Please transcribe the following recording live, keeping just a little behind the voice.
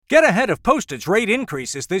Get ahead of postage rate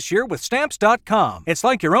increases this year with Stamps.com. It's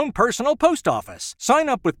like your own personal post office. Sign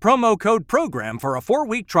up with promo code PROGRAM for a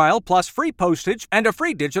 4-week trial plus free postage and a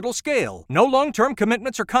free digital scale. No long-term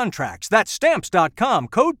commitments or contracts. That's Stamps.com,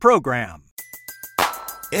 code PROGRAM.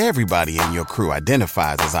 Everybody in your crew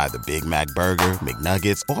identifies as either Big Mac Burger,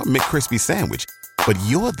 McNuggets, or McCrispy Sandwich. But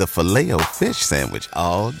you're the Filet-O-Fish Sandwich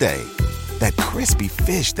all day. That crispy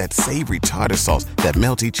fish, that savory tartar sauce, that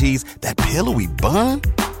melty cheese, that pillowy bun.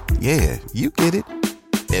 Yeah, you get it.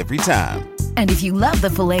 Every time. And if you love the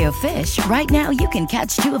Filet-O-Fish, right now you can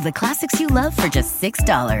catch 2 of the classics you love for just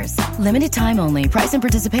 $6. Limited time only. Price and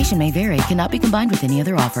participation may vary. Cannot be combined with any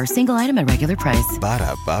other offer. Single item at regular price.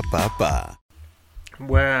 Ba-da-ba-ba-ba.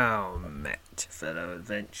 Well met, fellow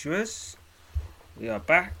adventurers. We are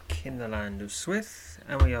back in the land of Swith,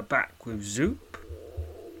 and we are back with Zoop.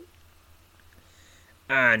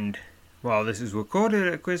 And while this is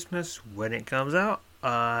recorded at Christmas, when it comes out,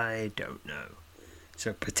 I don't know.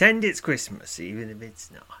 So pretend it's Christmas, even if it's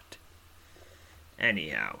not.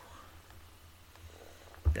 Anyhow,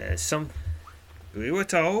 we were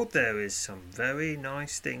told there is some very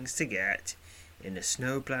nice things to get in a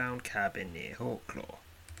snowbound cabin near Hawklaw.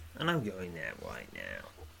 And I'm going there right now.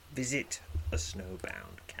 Visit a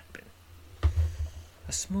snowbound cabin.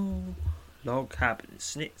 A small log cabin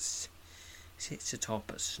sits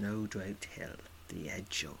atop a snow-draped hill at the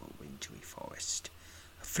edge of a wintry forest.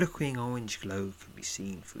 A flickering orange glow can be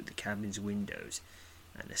seen through the cabin's windows,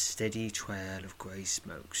 and a steady trail of grey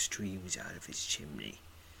smoke streams out of its chimney.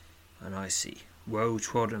 An icy,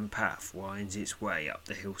 well-trodden path winds its way up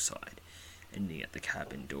the hillside, ending at the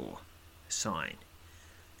cabin door. A sign,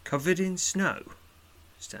 covered in snow,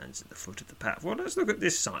 stands at the foot of the path. Well, let's look at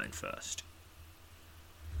this sign first.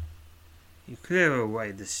 You clear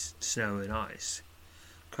away the snow and ice,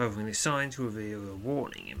 covering the sign to reveal a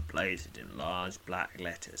warning emblazoned in large black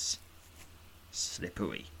letters.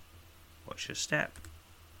 Slippery. Watch your step.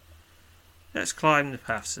 Let's climb the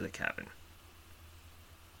path to the cabin.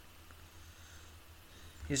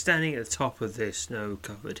 You're standing at the top of this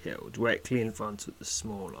snow-covered hill, directly in front of the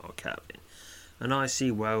small log cabin. An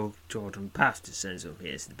icy, well-trodden path descends from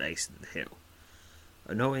here to the base of the hill.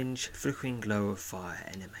 An orange, flickering glow of fire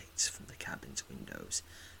emanates from the cabin's windows,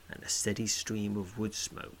 and a steady stream of wood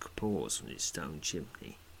smoke pours from its stone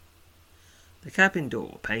chimney. The cabin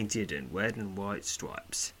door, painted in red and white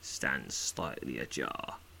stripes, stands slightly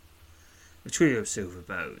ajar. A trio of silver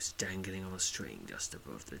bows dangling on a string just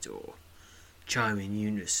above the door, chime in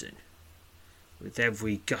unison with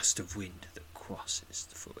every gust of wind that crosses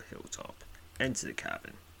the full hilltop. Enter the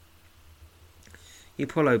cabin. You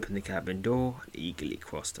pull open the cabin door and eagerly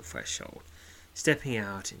cross the threshold, stepping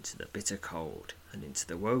out into the bitter cold and into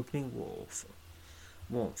the welcoming warmth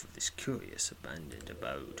of this curious abandoned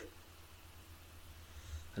abode.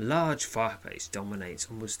 A large fireplace dominates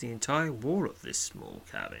almost the entire wall of this small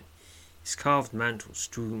cabin, its carved mantel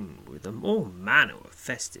strewn with all manner of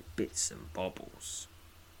festive bits and baubles.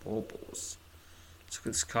 Let's look at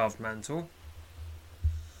this carved mantel.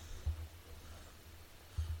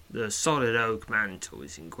 The solid oak mantel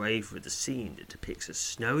is engraved with a scene that depicts a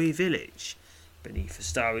snowy village beneath a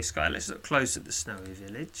starry sky. Let's look close at the snowy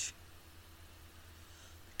village.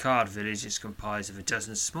 The carved village is comprised of a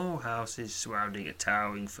dozen small houses surrounding a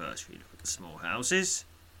towering fir tree. Look at the small houses.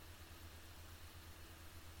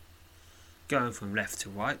 Going from left to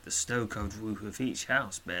right, the snow-covered roof of each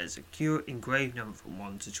house bears a engraved number from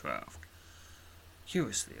 1 to 12.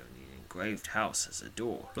 Curiously, only an engraved house has a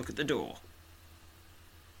door. Look at the door.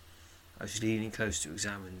 As you're leaning close to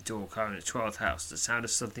examine the door covering the 12th house, the sound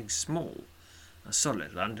of something small and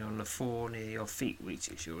solid landing on the floor near your feet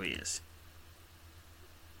reaches your ears.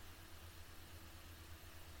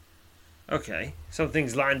 Okay,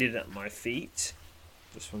 something's landed at my feet,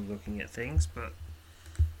 just from looking at things, but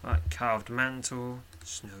right, carved mantle,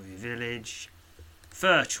 snowy village,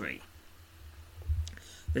 fir tree.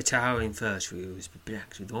 The towering fir tree was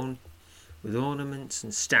backed with ornaments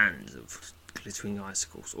and stands of glittering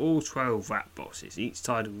icicles, all 12 rat boxes, each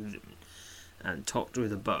tied with ribbon and topped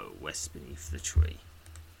with a bow west beneath the tree.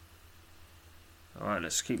 Alright,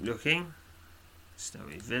 let's keep looking.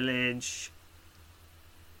 Snowy village,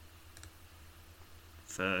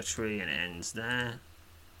 fir tree, and it ends there.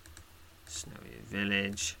 Snowy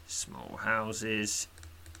village, small houses,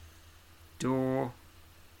 door.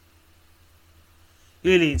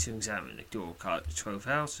 You lean to examine the door card of the 12th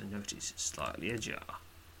house and notice it's slightly ajar.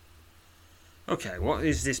 Okay, what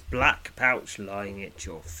is this black pouch lying at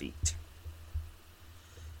your feet?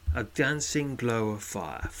 A dancing glow of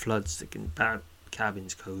fire floods the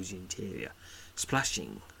cabin's cosy interior,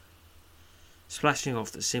 splashing splashing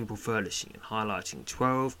off the simple furnishing and highlighting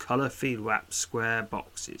 12 colourfully wrapped square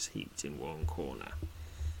boxes heaped in one corner.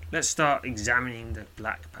 Let's start examining the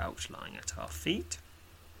black pouch lying at our feet.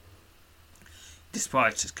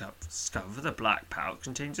 Despite discover the black pouch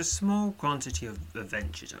contains a small quantity of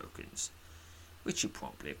adventure tokens, which you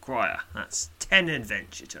promptly acquire. That's 10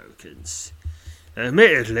 adventure tokens.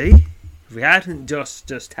 Admittedly, if we hadn't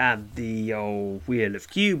just had the old Wheel of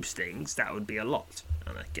Cubes things, that would be a lot.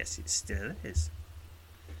 And I guess it still is.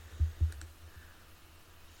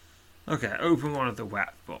 Okay, open one of the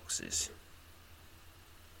wrapped boxes.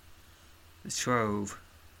 The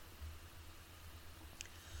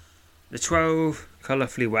 12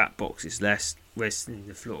 colourfully wrapped boxes resting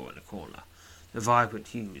the floor in a corner. The vibrant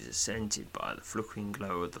hues are scented by the flickering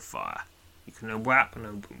glow of the fire. You can unwrap and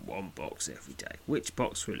open one box every day. Which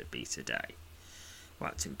box will it be today?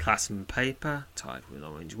 Wrapped in platinum paper, tied with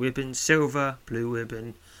orange ribbon, silver, blue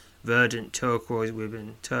ribbon, verdant turquoise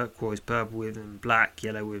ribbon, turquoise purple ribbon, black,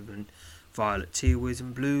 yellow ribbon, violet teal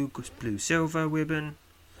ribbon, blue silver ribbon,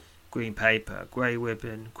 green paper, grey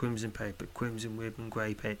ribbon, crimson paper, crimson ribbon,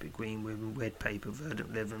 grey paper, green ribbon, red paper, verdant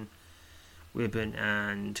ribbon,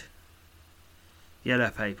 and yellow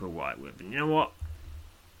paper, white ribbon. You know what?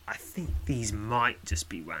 I think these might just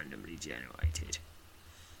be randomly generated.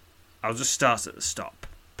 I'll just start at the start.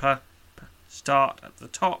 Start at the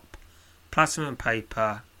top. Platinum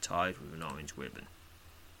paper tied with an orange ribbon.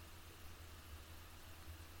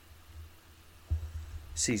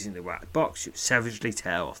 Seizing the wrapped box, you savagely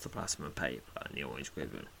tear off the platinum paper and the orange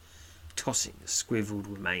ribbon, tossing the scribbled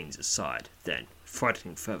remains aside. Then,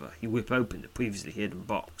 frightening further, you whip open the previously hidden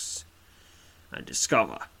box and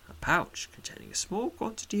discover a pouch containing a small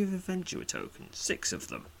quantity of adventure tokens, 6 of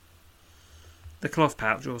them. The cloth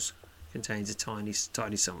pouch also contains a tiny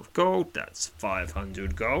sum of gold, that's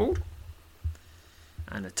 500 gold,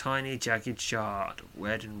 and a tiny jagged shard of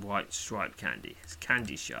red and white striped candy. It's a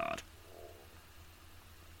candy shard.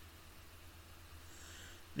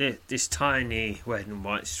 This tiny red and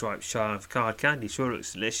white striped shard of hard candy sure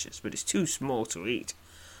looks delicious, but it's too small to eat,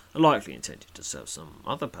 and likely intended to serve some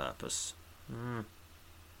other purpose.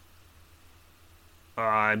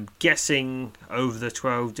 I'm guessing over the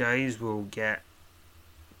 12 days we'll get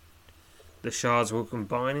the shards will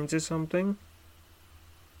combine into something.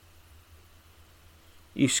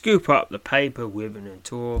 You scoop up the paper, ribbon and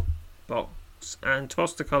tour box and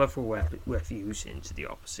toss the colourful refuse into the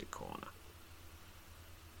opposite corner.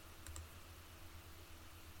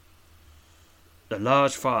 The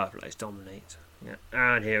large fireplace dominates. Yeah,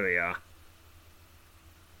 and here we are.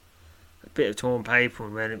 A bit of torn paper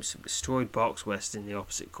and remnants of a destroyed box west in the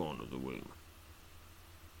opposite corner of the room.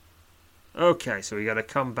 Okay, so we got to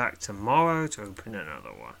come back tomorrow to open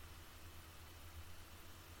another one.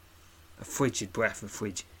 A breath of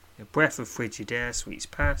frigid air sweeps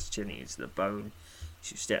past, chilling into the bone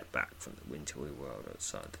as you step back from the wintry world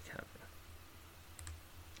outside the cabin.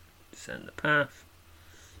 Descend the path.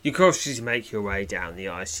 You cautiously make your way down the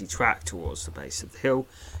icy track towards the base of the hill,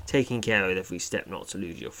 taking care with every step not to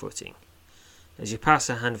lose your footing. As you pass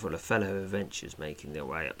a handful of fellow adventurers making their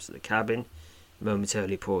way up to the cabin, you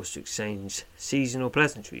momentarily pause to exchange seasonal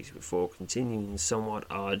pleasantries before continuing the somewhat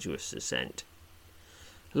arduous ascent.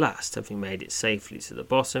 Last, having made it safely to the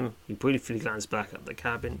bottom, you briefly glance back at the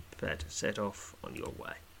cabin, prepare to set off on your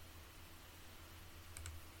way.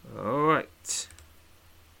 Alright.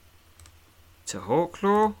 To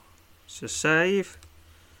Hawklaw, to save,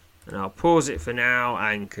 and I'll pause it for now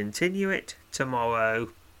and continue it tomorrow,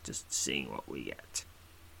 just seeing what we get.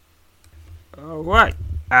 Alright,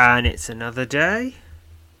 and it's another day,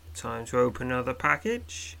 time to open another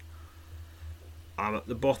package. I'm at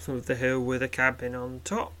the bottom of the hill with a cabin on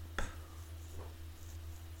top.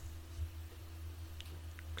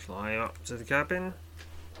 Climb up to the cabin.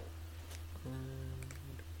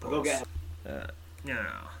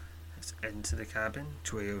 Now, let's enter the cabin.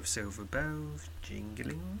 Trio of silver bells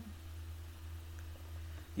jingling.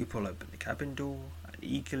 You pull open the cabin door and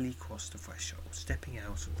eagerly cross the threshold, stepping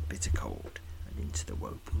out of the bitter cold and into the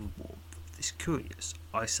welcoming warmth of this curious,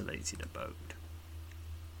 isolated abode.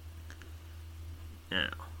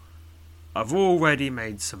 Now, I've already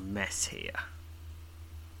made some mess here.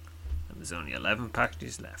 And there's only 11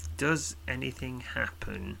 packages left. Does anything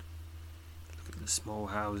happen? Look at the small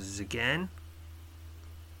houses again.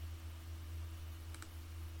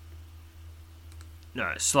 No,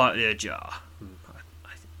 it's slightly ajar.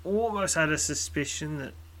 I almost had a suspicion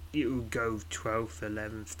that it would go 12th,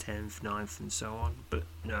 11th, 10th, 9th and so on. But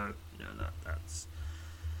no,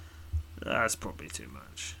 that's probably too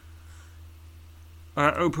much.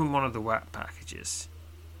 Open one of the wrap packages.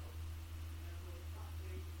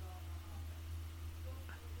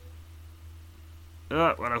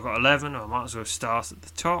 Well, I've got 11. I might as well start at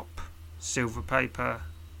the top. Silver paper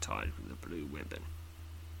tied with a blue ribbon.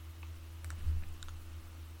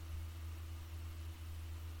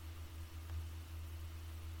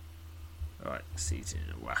 Alright, seizing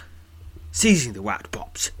the wax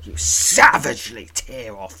pops, you savagely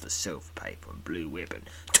tear off the silver paper and blue ribbon,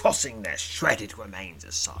 tossing their shredded remains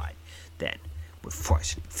aside. Then, with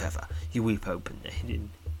frightened fervour, you whip open the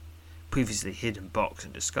previously hidden box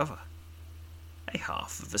and discover a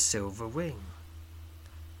half of a silver ring.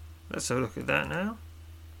 Let's have a look at that now.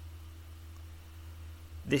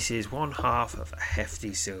 This is one half of a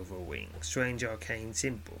hefty silver ring. Strange arcane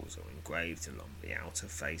symbols are engraved along the outer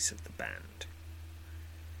face of the band.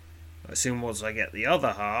 I assume once I get the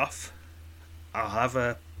other half, I'll have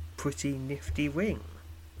a pretty nifty ring.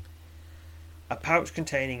 A pouch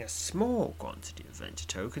containing a small quantity of venture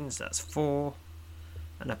tokens, that's 4.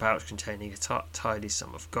 And a pouch containing a tidy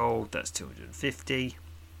sum of gold, that's 250.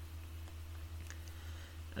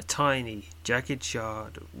 A tiny jagged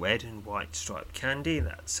shard of red and white striped candy,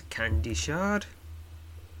 that's a candy shard.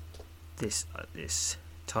 This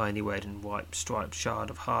tiny red and white striped shard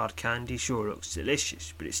of hard candy sure looks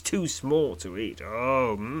delicious, but it's too small to eat.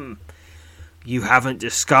 You haven't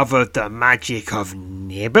discovered the magic of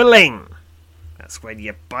nibbling. That's when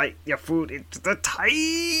you bite your food into the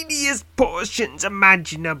tiniest portions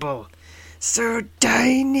imaginable. So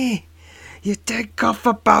tiny, you take off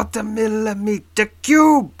about a millimeter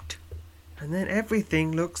cubed, and then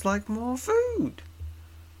everything looks like more food.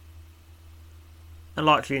 And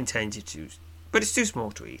likely intended to, but it's too small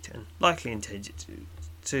to eat, and likely intended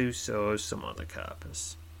to serve some other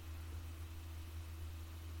purpose.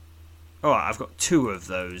 Alright, I've got 2 of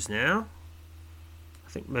those now. I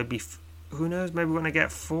think maybe, who knows, maybe when I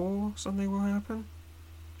get 4, something will happen.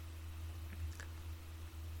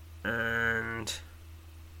 And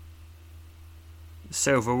the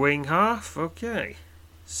silver wing half, okay.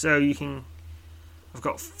 So I've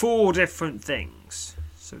got 4 different things.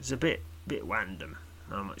 So it's a bit random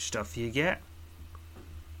how much stuff you get.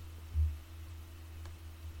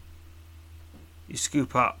 You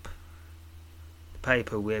scoop up the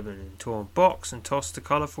paper, ribbon and torn box and toss the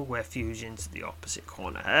colourful refuge into the opposite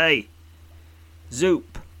corner. Hey!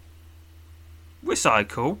 Zoop!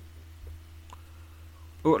 Recycle.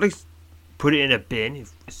 Or at least put it in a bin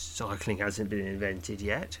if recycling hasn't been invented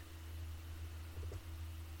yet.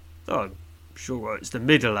 Oh, I'm sure it's the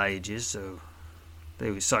Middle Ages, so they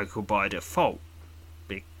recycle by default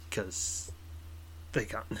because they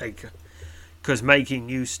can't make it. Because making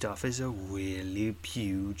new stuff is a really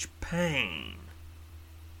huge pain.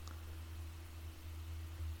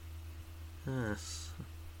 Yes.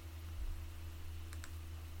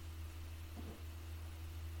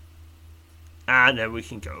 And then we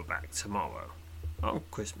can go back tomorrow on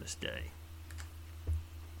Christmas Day.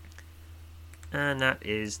 And that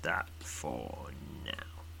is that for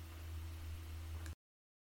now.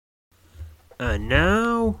 And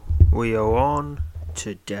now we are on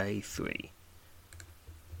to day 3.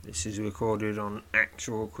 This is recorded on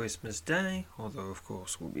actual Christmas Day, although of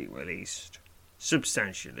course will be released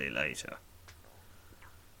substantially later.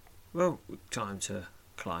 Well, time to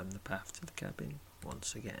climb the path to the cabin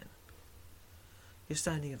once again. You're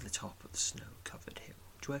standing at the top of the snow-covered hill,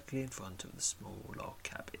 directly in front of the small log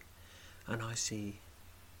cabin. An icy,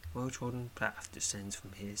 well-trodden path descends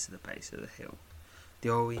from here to the base of the hill. The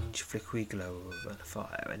orange, flickery glow of a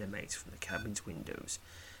fire emanates from the cabin's windows,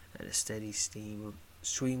 and a steady stream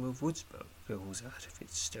of wood smoke fills out of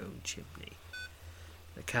its stone chimney.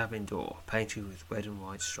 The cabin door, painted with red and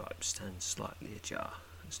white stripes, stands slightly ajar.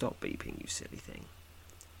 Stop beeping, you silly thing.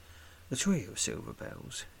 The trio of silver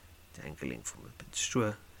bells, dangling from a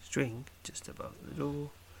string just above the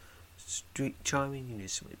door, chime in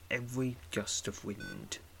unison with every gust of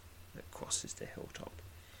wind that crosses the hilltop.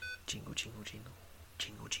 Jingle, jingle, jingle.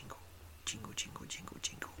 Jingle, jingle. Jingle, jingle, jingle,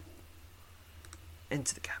 jingle.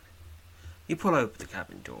 Enter the cabin. You pull open the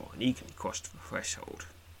cabin door and eagerly cross the threshold,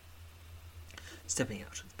 stepping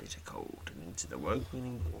out of the bitter cold and into the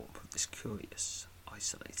welcoming warmth of this curious,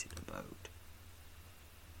 isolated abode.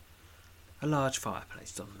 A large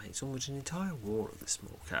fireplace dominates almost an entire wall of the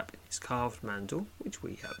small cabin. Its carved mantel, which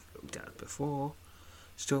we have looked at before,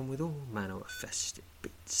 strewn with all manner of festive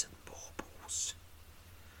bits and baubles.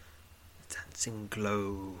 The dancing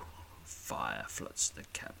glow of fire floods the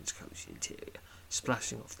cabin's cosy interior,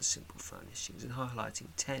 splashing off the simple furnishings and highlighting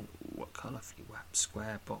 10 colourfully wrapped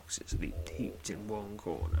square boxes heaped in one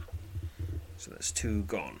corner. So that's 2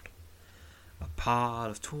 gone. A pile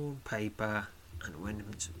of torn paper and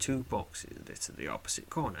remnants of 2 boxes litter the opposite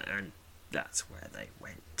corner, and that's where they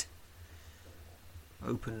went.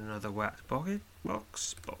 Open another wax box.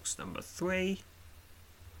 Box number 3.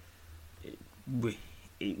 It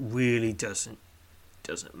really doesn't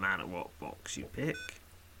matter what box you pick.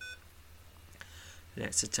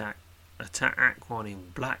 Let's attack one in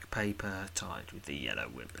black paper tied with the yellow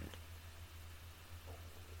ribbon.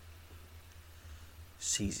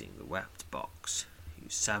 Seizing the wrapped box, you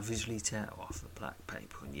savagely tear off the black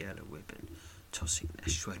paper and yellow ribbon, tossing their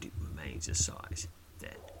shredded remains aside.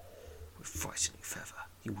 Then, with frightening fervour,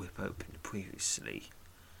 you whip open the previously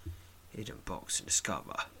hidden box and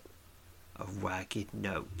discover a ragged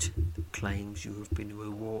note that claims you have been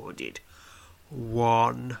rewarded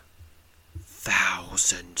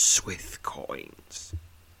 1,000 Swith coins.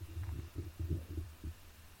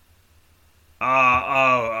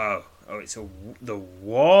 It's the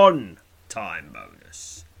one-time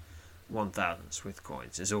bonus. 1,000 Swith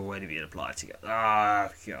coins has already been applied together.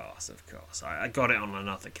 Of course. I got it on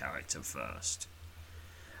another character first.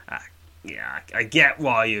 I get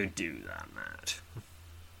why you do that, Matt.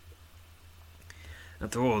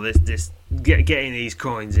 After all, getting these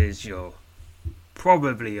coins is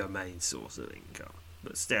probably your main source of income.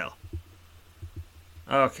 But still.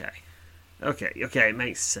 Okay, it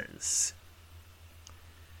makes sense.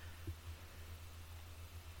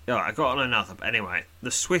 I got on another, but anyway, the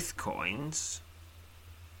Swith coins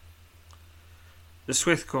you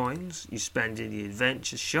spend in the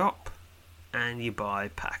adventure shop, and you buy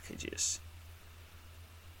packages.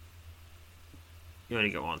 You only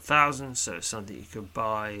get 1,000, so something you can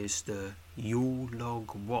buy is the Yule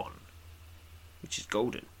Log 1, which is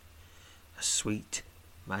golden. A sweet,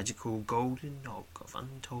 magical golden nog of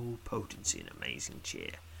untold potency and amazing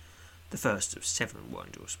cheer. The first of 7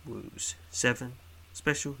 wondrous brews. 7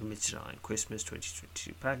 special limited time Christmas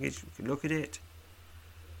 2022 package. We can look at it.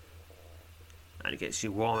 And it gets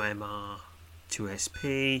you 1 MR, 2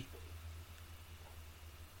 SP,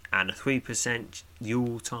 and a 3%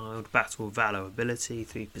 Yule-tiled Battle Valor ability,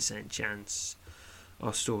 3% chance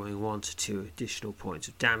of storing 1 to 2 additional points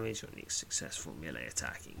of damage on each successful melee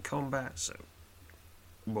attack in combat, so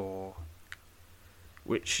more,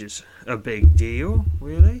 which is a big deal,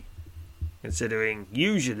 really, considering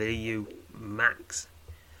usually you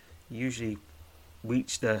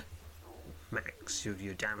reach the max of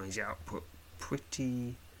your damage output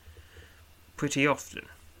pretty often.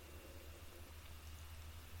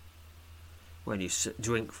 When you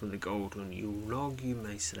drink from the golden Yule log, you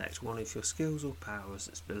may select one of your skills or powers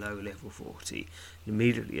that's below level 40 and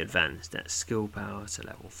immediately advance that skill power to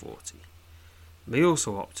level 40. You may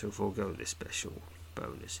also opt to forego this special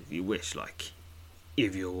bonus if you wish, like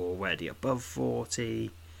if you're already above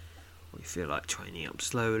 40 or you feel like training up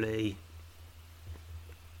slowly,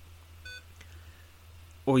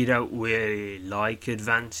 or you don't really like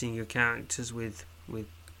advancing your characters with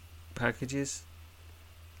packages.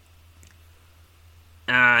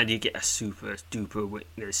 And you get a super duper.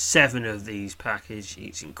 There's 7 of these packages,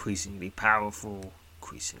 each increasingly powerful,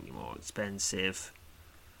 increasingly more expensive.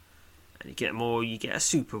 And you get more. You get a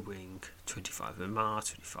super wing, 25 MR,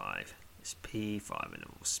 25 SP, 5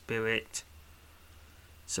 animal spirit.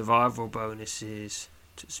 Survival bonuses,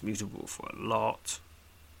 just mutable for a lot.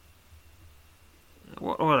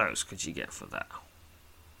 What else could you get for that?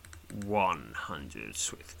 100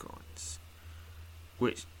 Swith coins,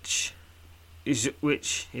 which is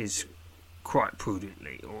quite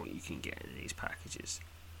prudently all you can get in these packages.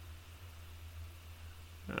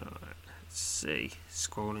 Alright, let's see.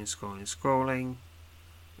 Scrolling.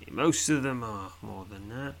 Most of them are more than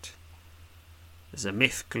that. There's a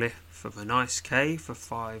myth glyph of an ice cave for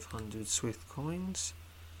 500 Swith coins,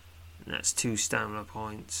 and that's 2 stamina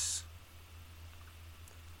points.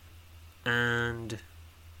 And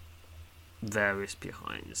various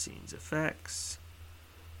behind the scenes effects.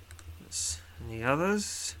 Any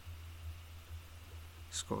others?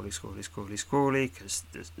 Scrolly, because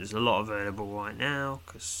there's a lot available right now,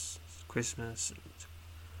 because it's Christmas, and,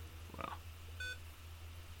 well,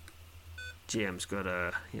 GM's got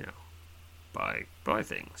to, buy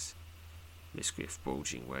things. Misgriff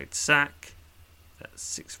Bulging Weight Sack, that's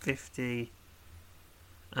 650,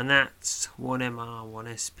 and that's 1 MR,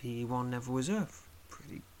 1 SP, 1 Level Reserve.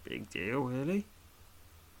 Pretty big deal, really.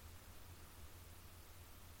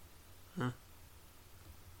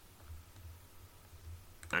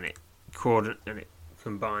 And it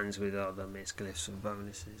combines with other misglyphs and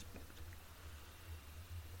bonuses. But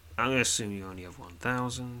I'm going to assume you only have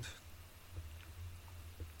 1,000.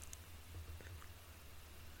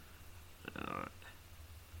 Alright.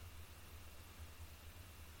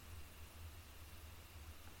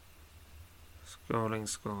 Scrolling.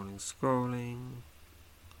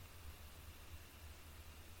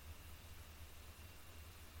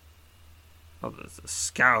 Oh, there's a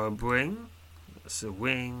Scarab Ring. That's a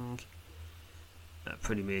wing.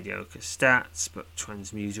 Pretty mediocre stats, but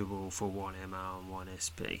transmutable for 1 MR and 1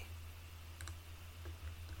 SP.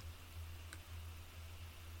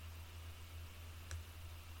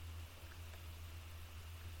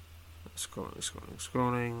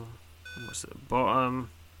 Scrolling. What's at the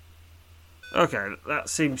bottom? Okay, that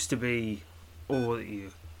seems to be all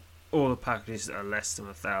the packages that are less than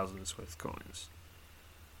 1,000 Swift coins.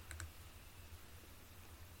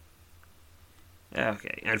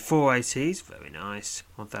 Okay, and 4 ATs, very nice.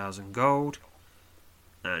 1,000 gold.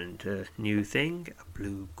 And a new thing, a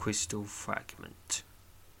blue crystal fragment.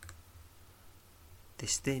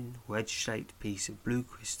 This thin, wedge-shaped piece of blue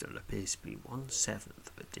crystal appears to be 1/7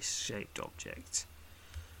 of a disc-shaped object.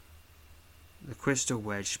 The crystal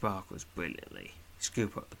wedge sparkles brilliantly.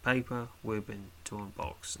 Scoop up the paper, ribbon to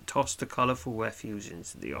unbox, and toss the colourful refuse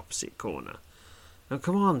into the opposite corner. Now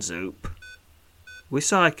come on, Zoop.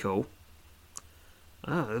 Recycle.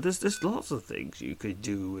 Oh, there's lots of things you could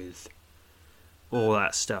do with all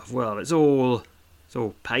that stuff. Well, it's all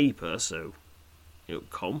paper, so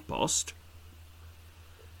compost.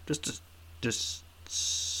 Just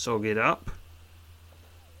sog it up,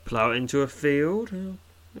 plough it into a field.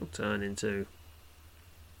 It'll turn into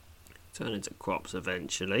crops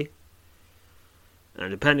eventually. And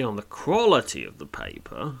depending on the quality of the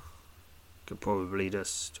paper, you could probably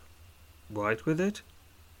just write with it.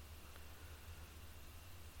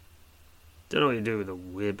 Don't know what you do with a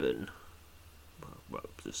ribbon. Well,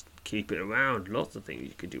 just keep it around. Lots of things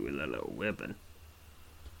you could do with a little ribbon.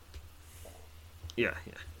 Yeah,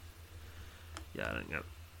 I don't know.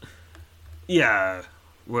 Yeah,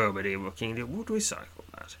 World Medieval Kingdom would recycle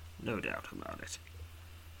that. No doubt about it.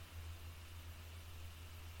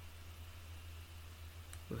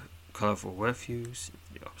 Colourful refuse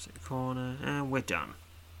into the opposite corner, and we're done.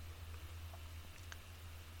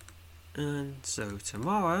 And so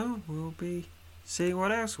tomorrow we'll be seeing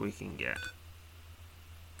what else we can get.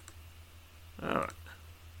 Alright.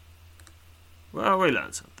 Well, we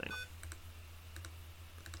learned something.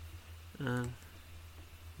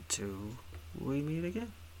 Until we meet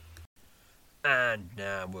again. And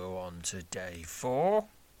now we're on to day 4.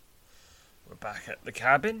 We're back at the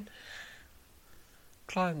cabin.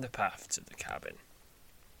 Climb the path to the cabin.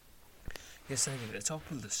 You're standing at the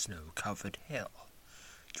top of the snow-covered hill,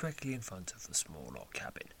 directly in front of the small log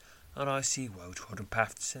cabin. An icy, well-trodden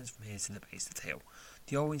path descends from here to the base of the hill.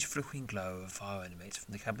 The orange flickering glow of a fire emanates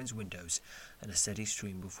from the cabin's windows, and a steady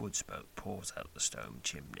stream of wood smoke pours out the stone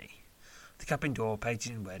chimney. The cabin door,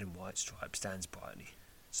 painted in red and white stripes, stands brightly,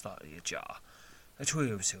 slightly ajar. A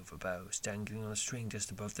trio of silver bells, dangling on a string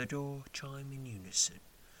just above the door, chime in unison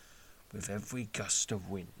with every gust of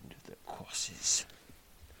wind that crosses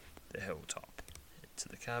the hilltop. Into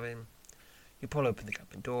the cabin. You pull open the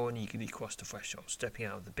cabin door and eagerly cross the threshold, stepping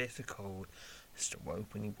out of the bitter cold, still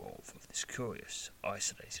opening warmth of this curious,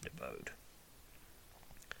 isolated abode.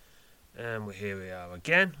 And here we are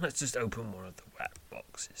again. Let's just open one of the wrap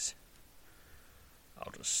boxes.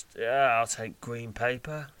 I'll take green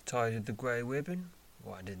paper, tied with the grey ribbon,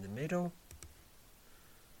 right in the middle.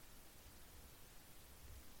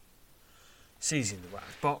 Seizing the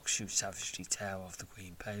wrap box, you savagely tear off the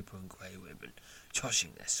green paper and grey ribbon,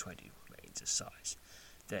 tossing their sweaty remains aside.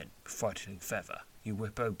 Then, with frightening feather, you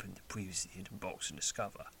whip open the previously hidden box and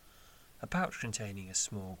discover a pouch containing a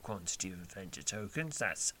small quantity of adventure tokens,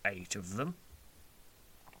 that's 8 of them,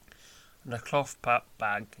 and a cloth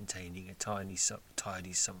bag containing a tidy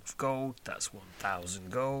sum of gold, that's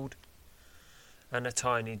 1,000 gold, and a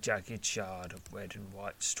tiny jagged shard of red and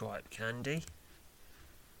white striped candy,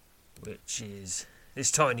 which is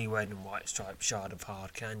this tiny red and white striped shard of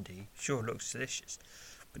hard candy. Sure looks delicious,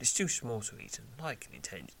 but it's too small to eat and likely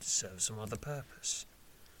intended to serve some other purpose.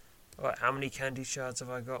 Alright, how many candy shards have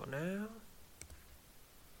I got now?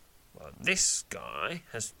 Well, this guy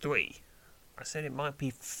has 3. I said it might be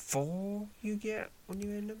 4 you get when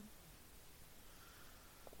you end them.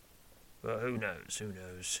 Well, who knows?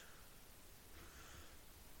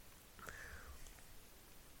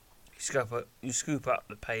 You scoop up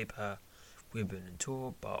the paper, ribbon and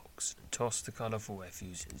tour box and toss the colourful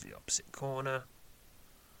refuse into the opposite corner.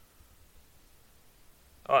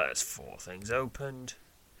 Oh, that's 4 things opened.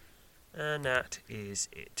 And that is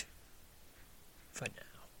it for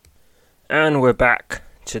now. And we're back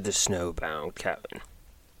to the snowbound cabin.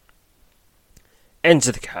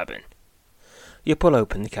 Enter the cabin. You pull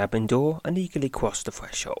open the cabin door and eagerly cross the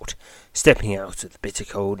threshold, stepping out of the bitter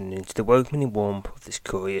cold and into the welcoming warmth of this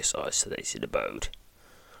curious, isolated abode.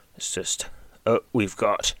 We've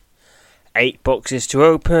got 8 boxes to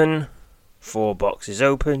open. 4 boxes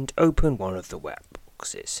opened. Open one of the wrapped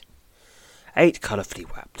boxes. 8 colourfully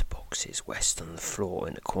wrapped boxes rest on the floor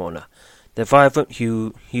in the corner. Their vibrant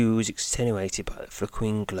hues extenuated by the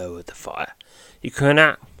flickering glow of the fire. You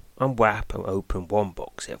can unwrap and open one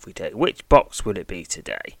box every day. Which box will it be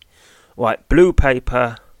today? White blue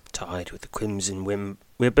paper tied with the crimson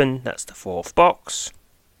ribbon. That's the 4th box.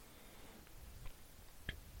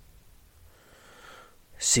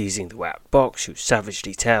 Seizing the wrapped box, you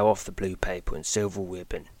savagely tear off the blue paper and silver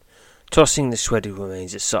ribbon, tossing the shredded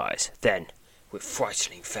remains aside. Then, with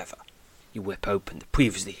frightening fervour, you whip open the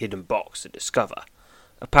previously hidden box to discover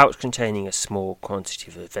a pouch containing a small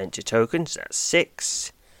quantity of adventure tokens, that's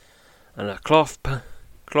 6, and a cloth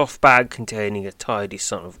bag containing a tidy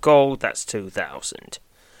sum of gold, that's 2,000,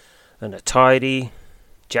 and a tidy,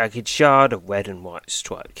 jagged shard of red and white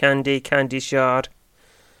striped candy shard.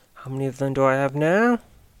 How many of them do I have now?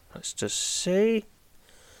 Let's just see.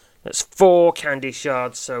 That's 4 candy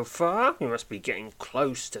shards so far. We must be getting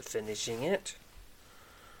close to finishing it.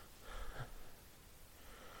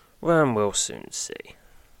 Well, we'll soon see.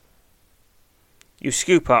 You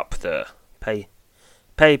scoop up the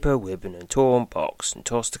paper, ribbon and torn box and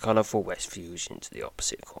toss the colourful Westfuge into the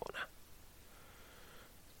opposite corner.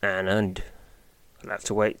 And I'll have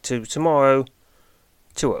to wait till tomorrow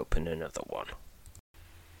to open another one.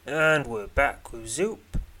 And we're back with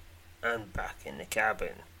Zoop, and back in the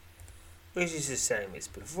cabin, which is the same as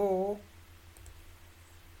before,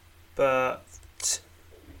 but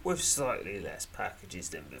with slightly less packages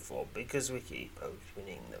than before because we keep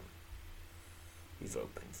opening them. We've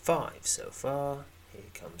opened 5 so far. Here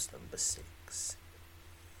comes number 6.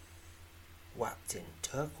 Wrapped in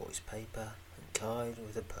turquoise paper and tied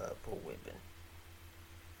with a purple ribbon.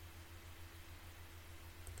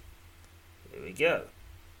 Here we go.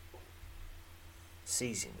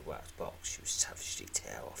 Seizing the wrapped box, you savagely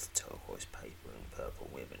tear off the turquoise paper and purple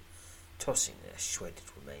ribbon, tossing their shredded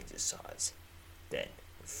remains aside. Then,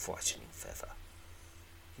 with frightening fervour,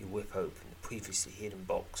 you whip open the previously hidden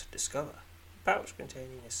box to discover a pouch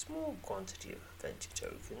containing a small quantity of adventure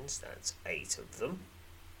tokens, that's 8 of them,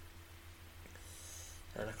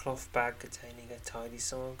 and a cloth bag containing a tidy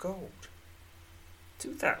sum of gold,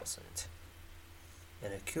 2,000,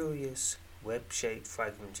 and a curious web-shaped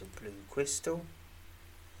fragment of blue crystal.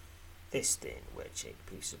 This thin, wedge-shaped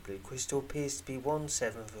piece of blue crystal appears to be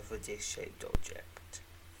 1/7 of a disc-shaped object.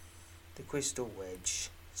 The crystal wedge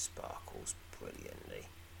sparkles brilliantly.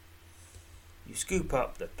 You scoop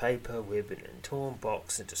up the paper, ribbon and torn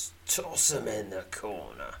box and just toss them in the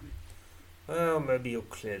corner. Well, maybe you'll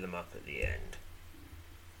clear them up at the end.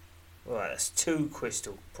 Right, that's 2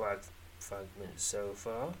 crystal fragments so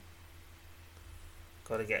far.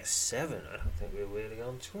 Gotta get 7, I don't think we're really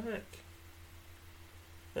on track.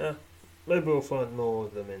 Yeah, maybe we'll find more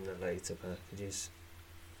of them in the later packages.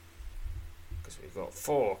 Because we've got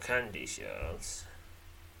 4 candy shards.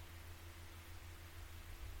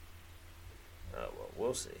 Oh well,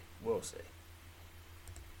 we'll see.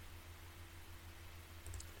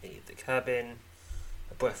 Leave the cabin.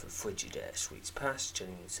 A breath of frigid air sweeps past,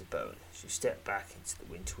 chilling you to the bone as you step back into the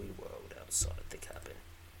wintry world outside the cabin.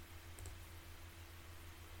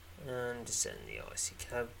 And descend the icy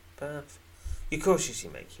cab path. You cautiously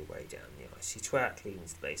make your way down the icy track leading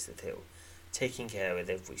to the base of the hill, taking care with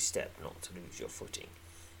every step not to lose your footing.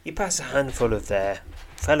 You pass a handful of their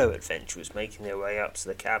fellow adventurers making their way up to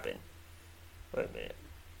the cabin. Wait a minute.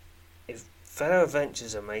 If fellow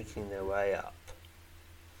adventurers are making their way up,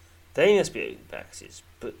 they must be open packages,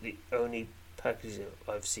 but the only packages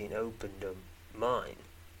I've seen opened are mine.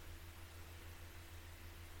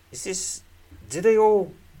 Is this... do they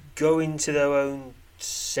all go into their own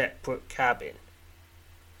separate cabin?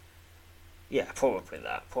 Yeah, probably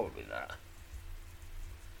that.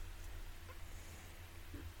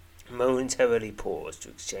 Momentarily pause to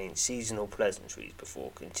exchange seasonal pleasantries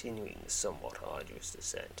before continuing the somewhat arduous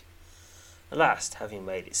descent. At last, having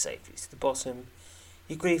made it safely to the bottom,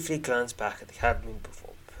 you briefly glance back at the cabin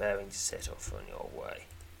before preparing to set off on your way.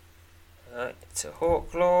 Right, to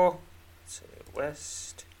Hawklaw, to the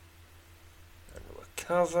west, and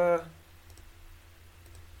recover,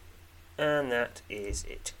 and that is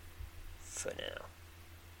it for now.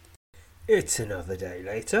 It's another day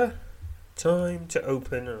later. Time to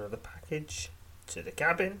open another package to the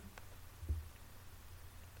cabin.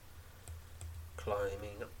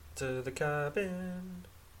 Climbing up to the cabin,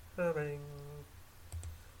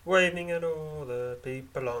 waving at all the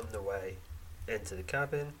people on the way. Enter the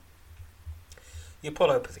cabin. You pull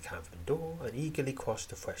open the cabin door and eagerly cross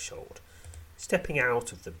the threshold, stepping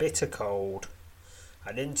out of the bitter cold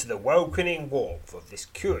and into the welcoming warmth of this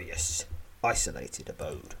curious, isolated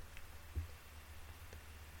abode.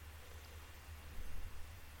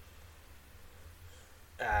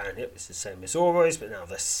 And yep, it's the same as always, but now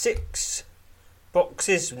there's 6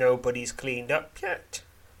 boxes nobody's cleaned up yet.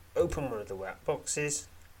 Open one of the wet boxes.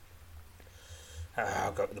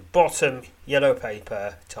 I'll go to the bottom, yellow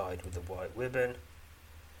paper tied with a white ribbon.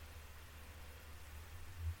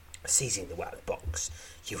 Seizing the wet box,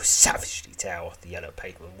 you savagely tear off the yellow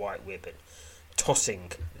paper and white ribbon,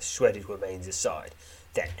 tossing the shredded remains aside.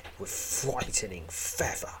 Then, with frightening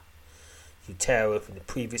fervour, you tear open the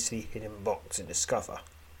previously hidden box and discover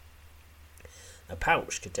a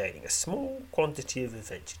pouch containing a small quantity of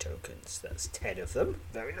adventure tokens. That's 10 of them.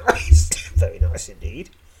 Very nice. Very nice indeed.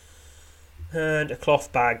 And a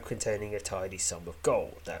cloth bag containing a tidy sum of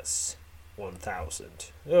gold. That's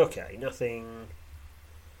 1,000. Okay, nothing.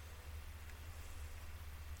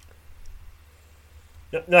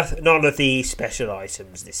 None of the special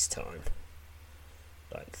items this time.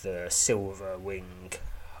 Like the silver wing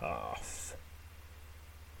half.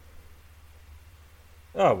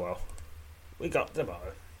 Oh well. We got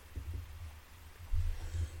tomorrow.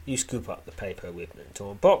 You scoop up the paper ribbon and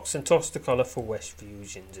torn box and toss the colourful West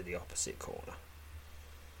Views into the opposite corner.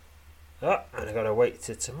 And I've got to wait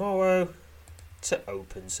till tomorrow to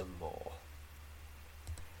open some more.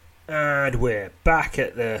 And we're back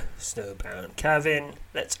at the Snowbound Cabin.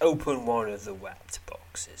 Let's open one of the wrapped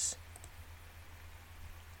boxes.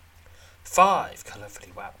 5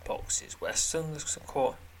 colourfully wrapped boxes rest on the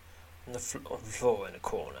floor in the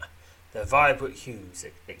corner. Their vibrant hues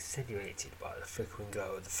accentuated by the flickering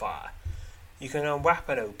glow of the fire. You can unwrap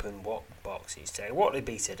and open what box each day. What will it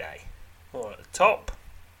be today? One at the top,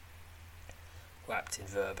 wrapped in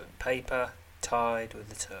verbant paper, tied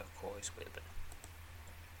with a turquoise ribbon.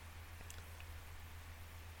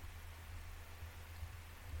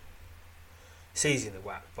 Seizing the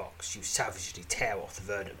wrapped box, you savagely tear off the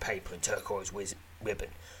verdant paper and turquoise ribbon,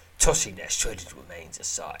 tossing their shredded remains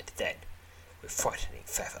aside. Then, with frightening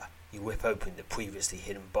fervour, you whip open the previously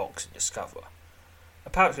hidden box and discover a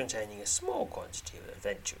pouch containing a small quantity of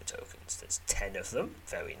adventure tokens. There's 10 of them.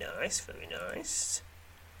 Very nice, very nice.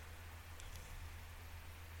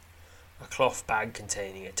 A cloth bag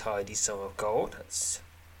containing a tidy sum of gold. That's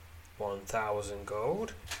 1,000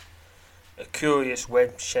 gold. A curious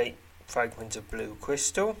wedge-shaped fragment of blue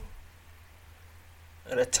crystal.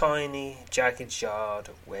 And a tiny, jagged shard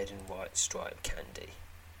of red and white striped candy.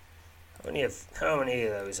 How many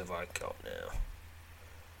of those have I got now?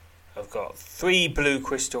 I've got 3 blue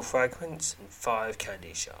crystal fragments and 5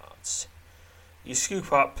 candy shards. You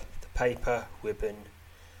scoop up the paper, ribbon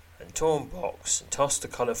and torn box and toss the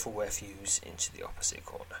colourful refuse into the opposite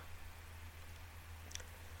corner.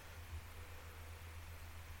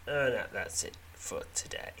 And that's it for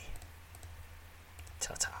today.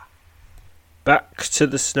 Ta-ta. Back to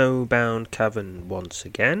the Snowbound Cavern once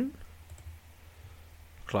again.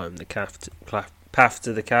 Climb the path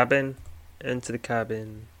to the cabin, enter the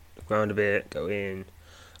cabin, look around a bit, go in,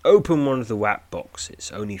 open one of the wrapped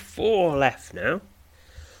boxes. Only 4 left now.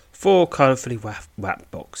 4 colourfully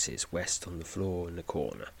wrapped boxes rest on the floor in the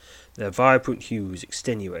corner, their vibrant hues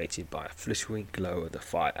extenuated by a flickering glow of the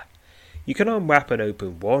fire. You can unwrap and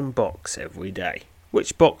open 1 box every day.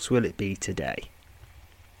 Which box will it be today?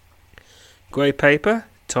 Grey paper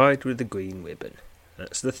tied with a green ribbon.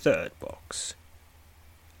 That's the 3rd box.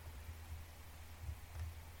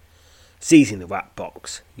 Seizing the wrapped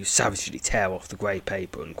box, you savagely tear off the grey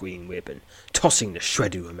paper and green ribbon, tossing the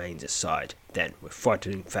shredded remains aside. Then, with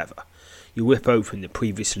frightening fervour, you whip open the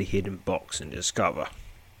previously hidden box and discover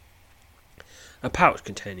a pouch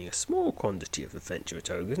containing a small quantity of adventure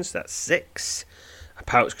tokens. That's 6. A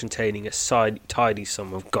pouch containing a tidy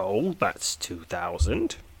sum of gold. That's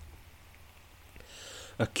 2,000.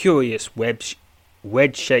 A curious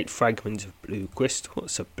wedge-shaped fragment of blue crystal.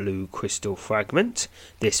 It's a blue crystal fragment.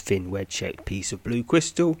 This thin wedge-shaped piece of blue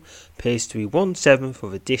crystal appears to be 1/7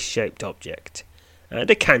 of a dish-shaped object. And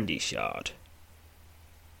a candy shard.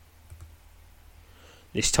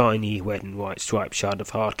 This tiny red and white striped shard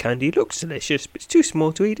of hard candy looks delicious, but it's too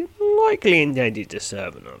small to eat and likely intended to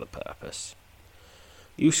serve another purpose.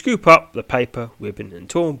 You scoop up the paper, ribbon and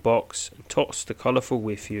torn box and toss the colourful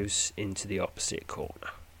refuse into the opposite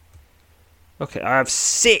corner. Okay, I have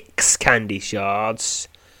 6 candy shards,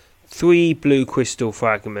 3 blue crystal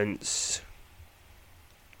fragments,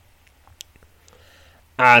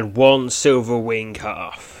 and 1 silver wing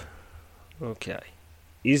half. Okay,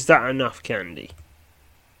 is that enough candy?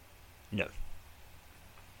 No.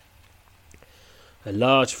 A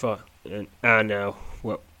large fire, and now,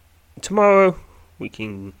 well, tomorrow we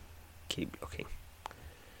can keep looking.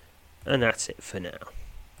 And that's it for now.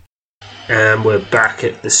 And we're back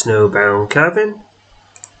at the Snowbound Cabin.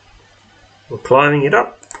 We're climbing it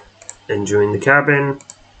up, entering the cabin,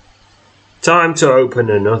 Time to open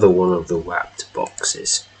another one of the wrapped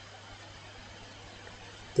boxes.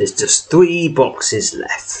 There's just 3 boxes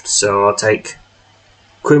left, so I'll take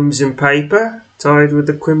crimson paper tied with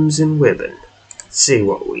a crimson ribbon. See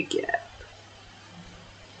what we get.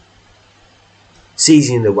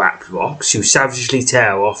 Seizing the wrapped box, you savagely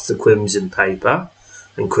tear off the crimson paper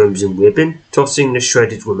and crimson ribbon, tossing the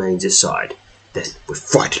shredded remains aside. Then, with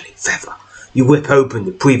frightening fervour, you whip open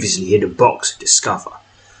the previously hidden box and discover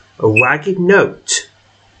a ragged note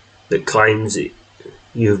that claims it.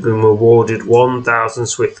 You have been rewarded 1,000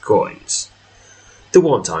 Swift coins. The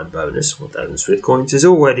one-time bonus, 1,000 Swift coins, has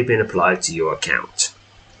already been applied to your account.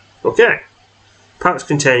 Okay. Pouch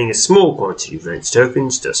containing a small quantity of events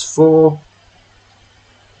tokens does 4.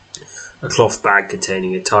 A cloth bag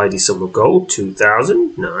containing a tidy sum of gold,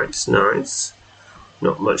 2,000. Nice, nice.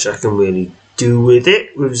 Not much I can really do with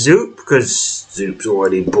it with Zoop, because Zoop's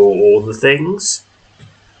already bought all the things.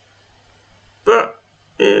 But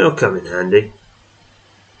it'll come in handy.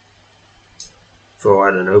 For,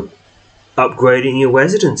 I don't know, upgrading your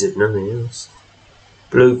residence if nothing else.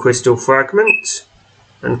 Blue crystal fragment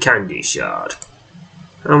and candy shard.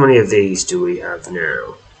 How many of these do we have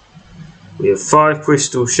now? We have 5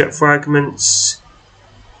 crystal fragments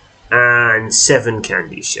and 7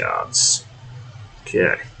 candy shards.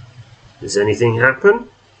 Okay. Does anything happen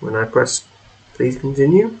when I press please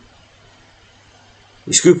continue?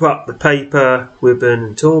 You scoop up the paper, ribbon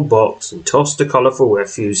and torn box and toss the colourful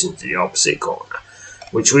refuse into the opposite corner,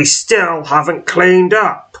 which we still haven't cleaned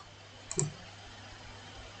up.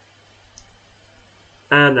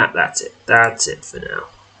 And that's it. That's it for now.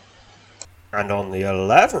 And on the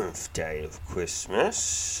 11th day of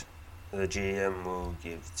Christmas, the GM will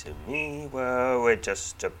give to me, well, we're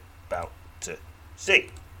just about to see.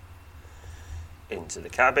 Into the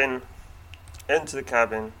cabin. Enter the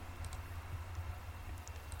cabin.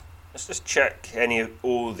 Let's just check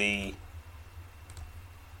everything's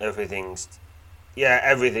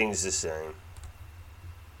the same.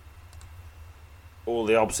 All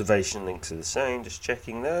the observation links are the same, just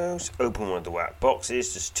checking those. Open one of the wrapped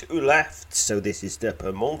boxes, just 2 left. So this is the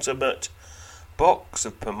penultimate box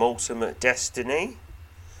of penultimate destiny.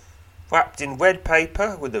 Wrapped in red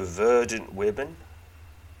paper with a verdant ribbon.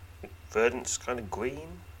 Verdant's kind of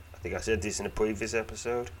green. I think I said this in a previous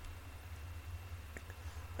episode.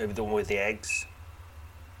 Maybe the one with the eggs.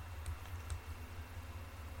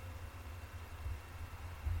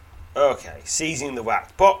 Okay, seizing the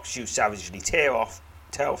wrapped box, you savagely tear off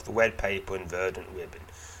the red paper and verdant ribbon,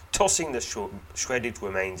 tossing the shredded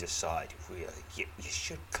remains aside. You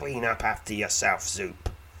should clean up after yourself, Zoop.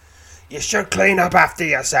 You should clean up after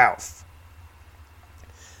yourself.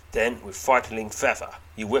 Then, with frightening fervour,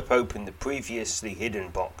 you whip open the previously hidden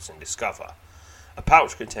box and discover a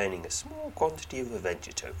pouch containing a small quantity of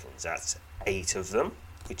adventure tokens. That's 8 of them,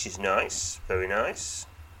 which is nice, very nice.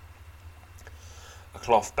 A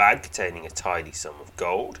cloth bag containing a tidy sum of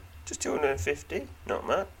gold, just 250, not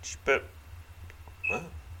much, but well,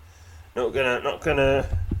 not gonna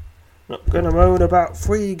moan about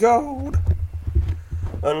free gold,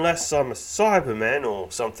 unless I'm a Cyberman or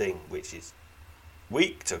something which is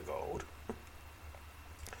weak to gold.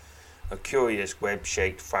 A curious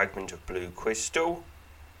web-shaped fragment of blue crystal,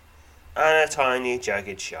 and a tiny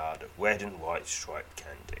jagged shard of red and white striped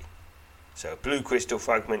candy. So blue crystal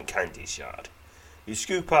fragment, candy shard. You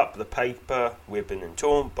scoop up the paper, ribbon and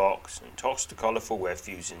torn box and toss the colourful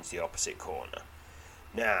refuse into the opposite corner.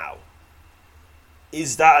 Now,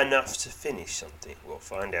 is that enough to finish something? We'll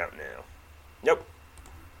find out now. Nope,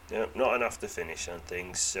 not enough to finish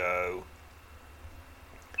something, so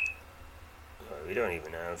we don't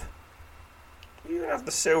even have... Do we even have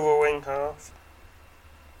the silver wing half?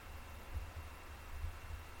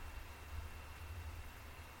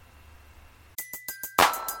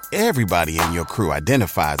 Everybody in your crew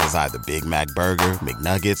identifies as either Big Mac Burger,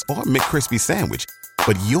 McNuggets, or McCrispy Sandwich.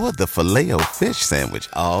 But you're the Filet-O-Fish Sandwich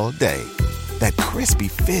all day. That crispy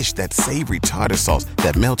fish, that savory tartar sauce,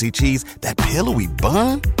 that melty cheese, that pillowy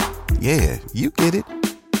bun. Yeah, you get it.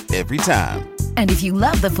 Every time. And if you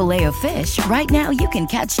love the Filet-O-Fish, right now you can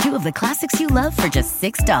catch 2 of the classics you love for just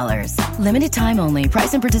 $6. Limited time only.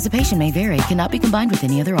 Price and participation may vary. Cannot be combined with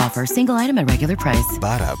any other offer. Single item at regular price.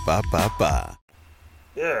 Ba-da-ba-ba-ba.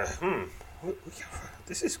 Yeah,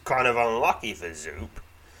 this is kind of unlucky for Zoop.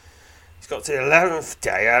 He's got to the 11th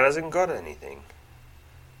day and hasn't got anything.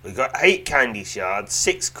 We've got 8 candy shards,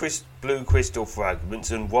 6 blue crystal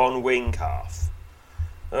fragments and 1 wing half.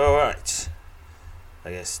 Alright.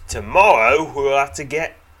 I guess tomorrow we'll have to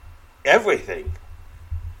get everything.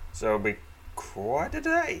 So it'll be quite a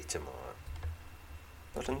day tomorrow.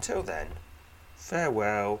 But until then,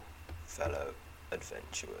 farewell, fellow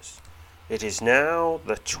adventurers. It is now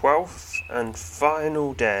the 12th and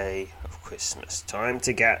final day of Christmas. Time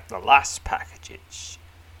to get the last packages.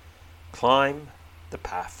 Climb the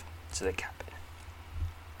path to the cabin.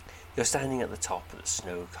 You're standing at the top of the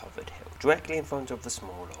snow-covered hill, directly in front of the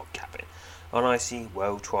small log cabin. An icy,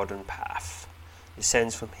 well-trodden path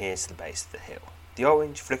descends from here to the base of the hill. The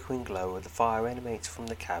orange, flickering glow of the fire emanates from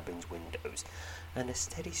the cabin's windows, and a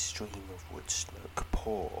steady stream of wood smoke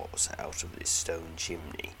pours out of this stone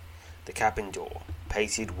chimney. The cabin door,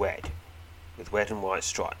 painted red, with red and white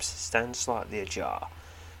stripes, stands slightly ajar.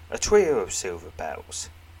 A trio of silver bells,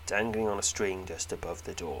 dangling on a string just above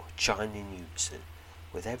the door, chime in unison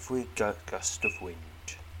with every gust of wind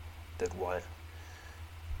that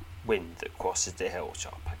crosses the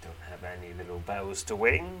hilltop. I don't have any little bells to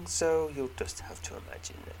ring, so you'll just have to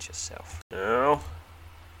imagine that yourself. Now,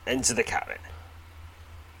 enter the cabin.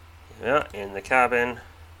 Yeah, in the cabin.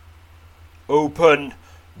 Open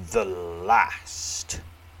the last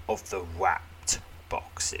of the wrapped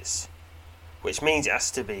boxes, which means it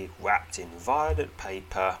has to be wrapped in violet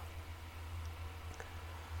paper,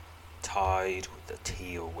 tied with a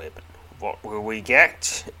teal ribbon. What will we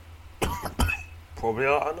get? Probably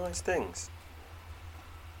a lot of nice things.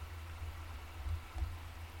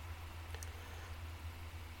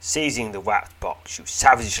 Seizing the wrapped box, you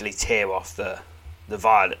savagely tear off the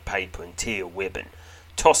violet paper and teal ribbon,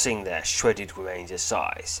 tossing their shredded remains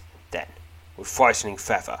aside. Then, with frightening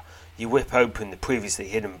fervour, you whip open the previously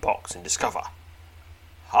hidden box and discover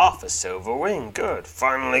half a silver ring. Good,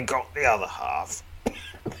 finally got the other half.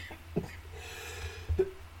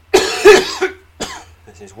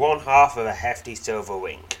 This is one half of a hefty silver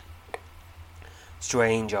ring.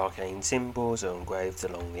 Strange arcane symbols are engraved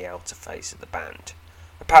along the outer face of the band.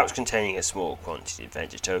 A pouch containing a small quantity of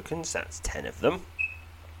adventure tokens, that's 10 of them.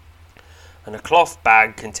 And a cloth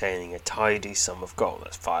bag containing a tidy sum of gold,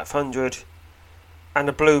 that's 500. And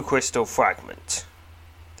a blue crystal fragment.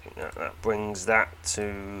 I think that brings that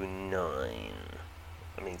to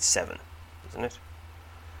 7, isn't it?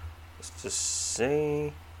 Let's just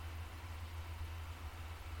see.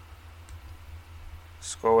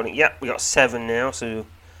 Scrolling. Yep, we got 7 now, so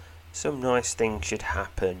some nice things should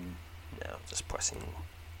happen now. Just pressing.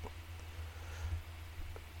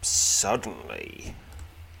 Suddenly,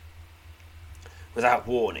 without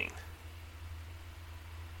warning,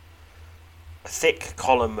 a thick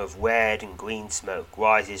column of red and green smoke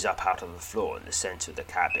rises up out of the floor in the centre of the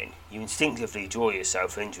cabin. You instinctively draw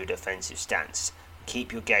yourself into a defensive stance and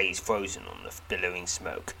keep your gaze frozen on the billowing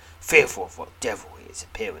smoke, fearful of what devilry its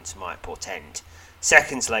appearance might portend.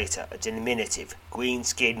 Seconds later, a diminutive,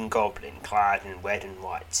 green-skinned goblin clad in red and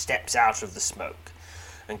white steps out of the smoke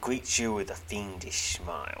and greets you with a fiendish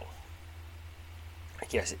smile. I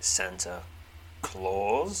guess it's Santa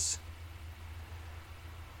Claus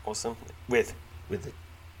or something with a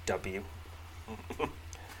W.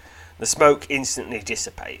 The smoke instantly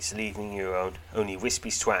dissipates, leaving you only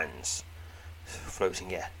wispy strands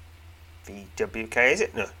floating air. VWK, is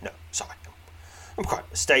it? No, sorry. I'm quite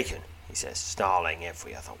mistaken, he says, snarling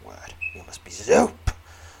every other word. You must be Zoop.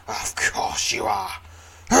 Of course you are.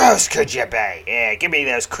 Who else could you be? Here, give me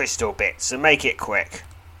those crystal bits and make it quick.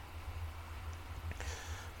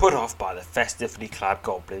 Put off by the festively clad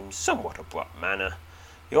goblin's somewhat abrupt manner,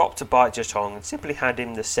 you opt to bite your tongue and simply hand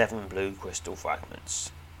him the 7 blue crystal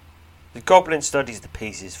fragments. The goblin studies the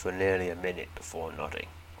pieces for nearly a minute before nodding.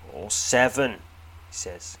 All 7, he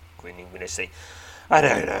says, grinning viciously. I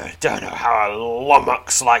don't know how a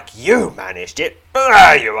lummox like you managed it, but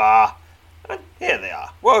there you are. And here they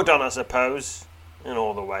are. Well done, I suppose, in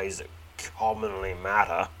all the ways that commonly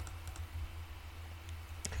matter.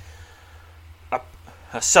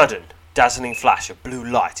 A sudden, dazzling flash of blue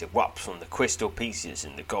light erupts from the crystal pieces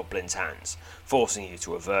in the goblin's hands, forcing you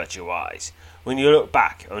to avert your eyes. When you look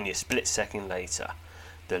back, only a split second later,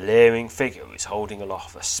 the leering figure is holding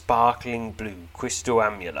aloft a sparkling blue crystal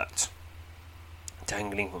amulet,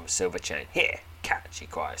 dangling from a silver chain. Here, catch, he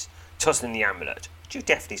cries, tossing the amulet, which you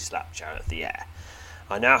deftly slapped out of the air.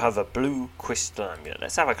 I now have a blue crystal amulet.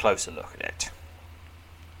 Let's have a closer look at it.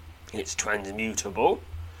 It's transmutable,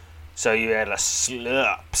 so you're able to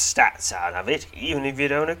slurp stats out of it, even if you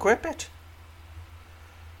don't equip it.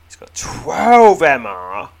 It's got 12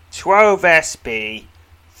 MR, 12 SP,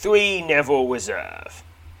 3 Neville Reserve.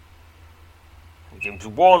 It gives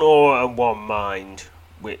 1 aura and 1 mind,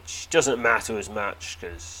 which doesn't matter as much,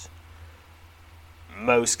 because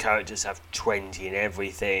most characters have 20 in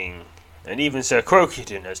everything, and even Sir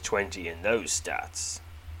Crocodile has 20 in those stats.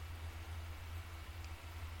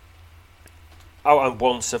 Oh, and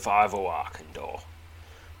 1 survival Arkandor.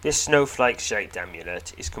 This snowflake-shaped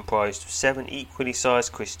amulet is comprised of 7 equally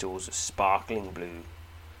sized crystals of sparkling blue,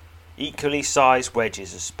 equally sized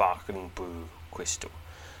wedges of sparkling blue crystal.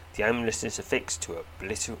 The amulet is affixed to a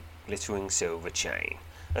glittering silver chain.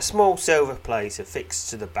 A small silver plate affixed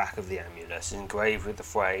to the back of the amulet is engraved with the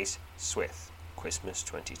phrase Swith, Christmas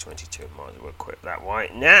 2022. Might as well equip that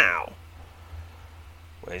right now.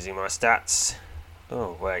 Where's my stats?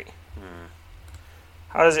 Oh, wait.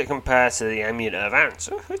 How does it compare to the Amulet of Ants?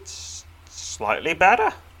 Oh, it's slightly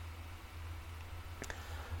better.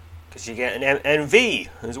 Because you get an NV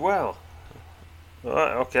as well.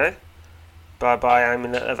 Alright, okay. Bye-bye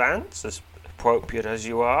Amulet of Ants, as appropriate as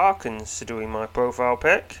you are, considering my profile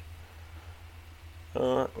pic.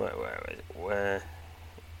 Where is it? Where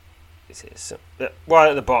is it? So, right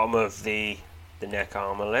at the bottom of the neck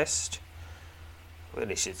armour list.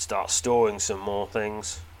 Really should start storing some more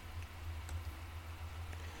things.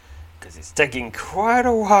 Because it's taking quite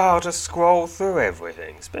a while to scroll through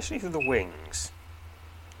everything, especially through the wings.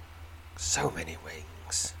 So many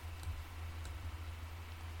wings.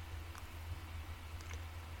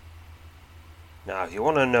 Now, if you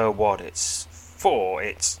want to know what it's for,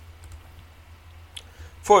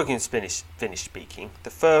 before you can finish speaking, the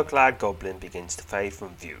fur-clad goblin begins to fade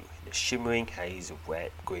from view in a shimmering haze of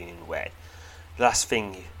red, green and red. The last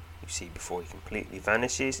thing you see before he completely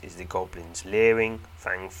vanishes is the goblin's leering,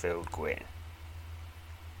 fang-filled grin.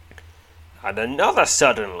 And another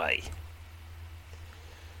suddenly!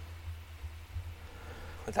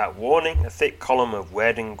 Without warning, a thick column of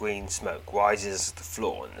red and green smoke rises to the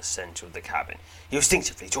floor in the centre of the cabin. You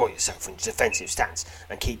instinctively draw yourself into defensive stance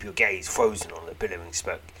and keep your gaze frozen on the billowing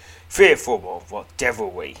smoke, fearful of what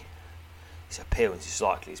devilry its appearance is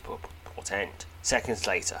likely to portend. Seconds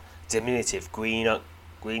later, a diminutive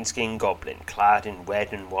green-skinned goblin, clad in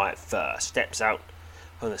red and white fur, steps out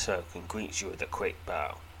from the smoke and greets you with a quick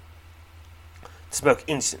bow. The smoke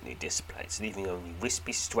instantly dissipates, leaving only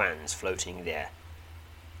wispy strands floating in the air.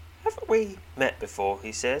 "Haven't we met before?"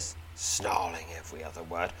 he says, snarling every other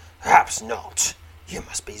word. "Perhaps not. You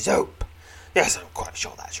must be Zope. Yes, I'm quite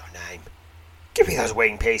sure that's your name. Give me those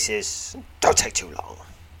wing pieces. Don't take too long."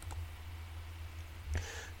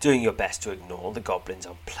 Doing your best to ignore the goblin's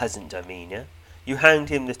unpleasant demeanour, you hand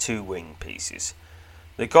him the 2 wing pieces.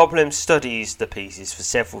 The goblin studies the pieces for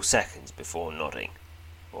several seconds before nodding.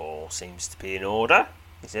 "All seems to be in order,"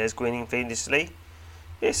 he says, grinning fiendishly.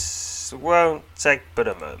 "This won't take but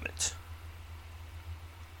a moment."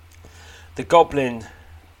 The goblin,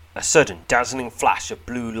 a sudden dazzling flash of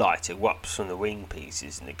blue light erupts from the wing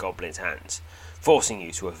pieces in the goblin's hands, forcing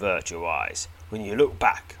you to avert your eyes. When you look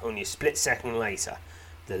back, only a split second later,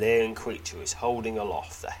 the leering creature is holding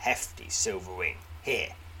aloft the hefty silver wing.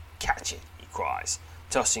 "Here, catch it," he cries,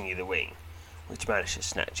 tossing you the wing, which managed to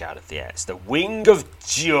snatch out of the air. It's the Wing of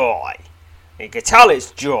Joy. You can tell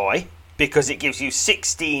it's joy because it gives you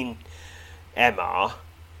 16 MR,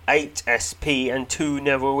 8 SP and 2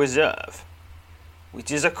 Neville Reserve,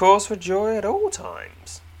 which is a cause for joy at all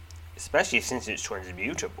times, especially since it's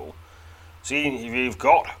transmutable. So if you've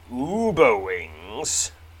got Uber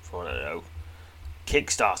Wings, for, I don't know,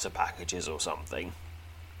 Kickstarter packages or something,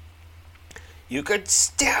 you could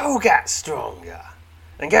still get stronger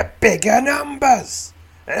and get bigger numbers,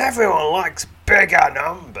 and everyone likes bigger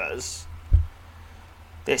numbers.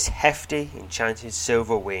 This hefty, enchanted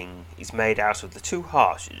silver wing is made out of the 2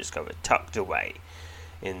 hearts you discovered tucked away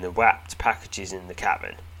in the wrapped packages in the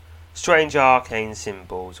cabin. Strange arcane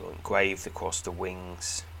symbols are engraved across the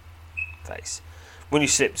wing's face. When you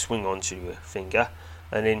slip the wing onto your finger,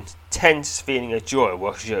 an intense feeling of joy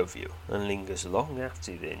washes over you and lingers long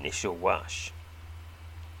after the initial rush.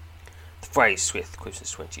 The phrase Swith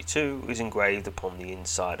Christmas 22 is engraved upon the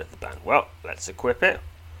inside of the band. Well, let's equip it.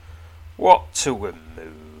 What to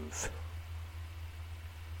remove?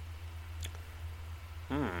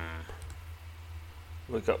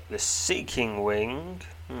 We've got the Seeking Wing.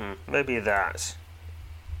 Maybe that.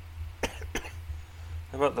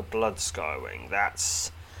 How about the Blood Sky Wing?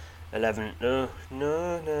 That's 11. No.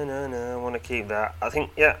 I want to keep that. I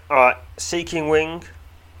think, yeah. Alright. Seeking Wing.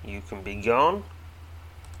 You can be gone.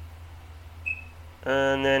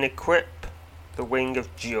 And then equip the Wing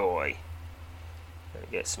of Joy.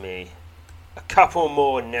 That gets me a couple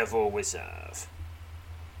more Neville Reserve.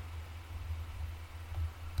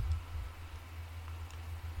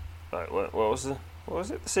 Right, what was it?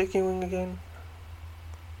 The Seeking Wing again?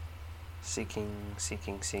 Seeking.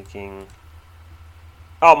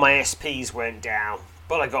 Oh, my SPs went down,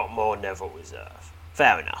 but I got more Neville Reserve.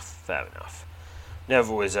 Fair enough.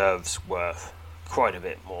 Neville Reserve's worth quite a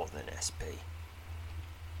bit more than SP.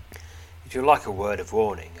 If you'd like a word of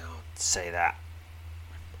warning, I'll say that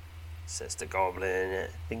says the goblin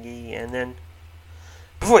thingy, and then,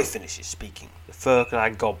 before he finishes speaking, the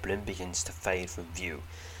fur-clad goblin begins to fade from view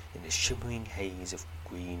in the shimmering haze of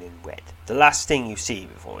green and red. The last thing you see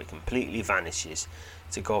before he completely vanishes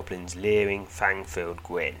is the goblin's leering, fang-filled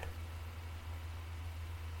grin.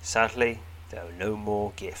 Sadly, there are no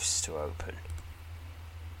more gifts to open.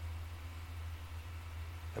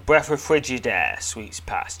 A breath of frigid air sweeps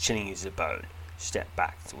past, chilling you to the bone. Step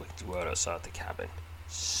back to the world outside the cabin.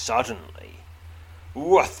 Suddenly,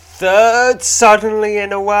 a third suddenly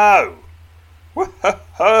in a row.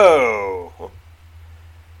 Whoa!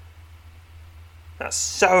 That's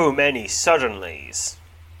so many suddenlies.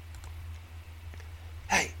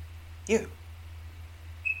 Hey, you!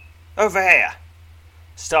 Over here!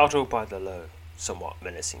 Startled by the low, somewhat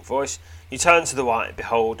menacing voice, you turn to the right and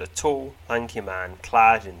behold a tall, lanky man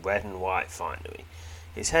clad in red and white finery,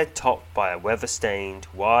 his head topped by a weather-stained,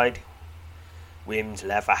 wide-rimmed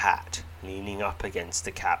leather hat, leaning up against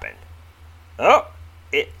the cabin. Oh,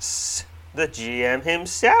 it's the GM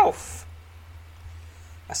himself.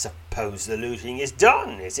 I suppose the looting is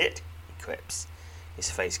done, is it? He quips,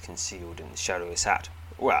 his face concealed in the shadow of his hat.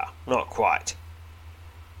 Well, not quite.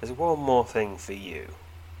 There's one more thing for you.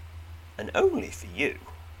 And only for you.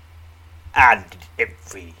 And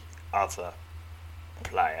every other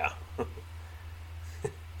player.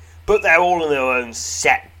 But they're all in their own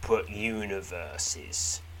separate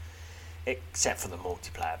universes. Except for the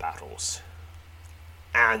multiplayer battles.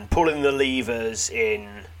 And pulling the levers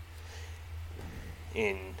in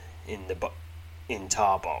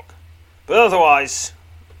Tarbog. But otherwise,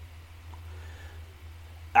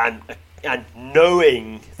 and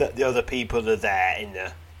knowing that the other people are there in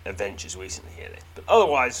the adventures recently here, but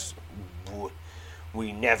otherwise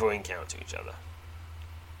we never encounter each other.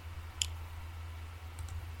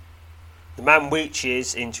 The man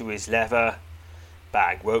reaches into his leather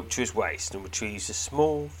bag roped to his waist and retrieves a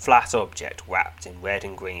small flat object wrapped in red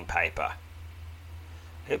and green paper.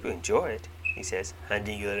 I hope you enjoy it, he says,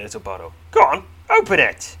 handing you the little bottle. Go on, open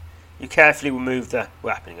it! You carefully remove the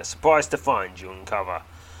wrapping, are surprised to find you uncover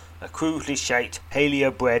a crudely shaped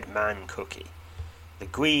paleo bread man cookie. The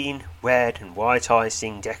green, red and white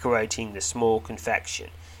icing decorating the small confection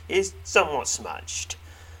is somewhat smudged,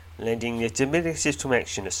 lending the diminutive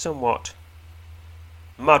connection a somewhat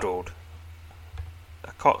muddled,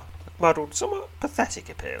 somewhat pathetic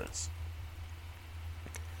appearance.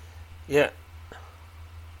 Yeah.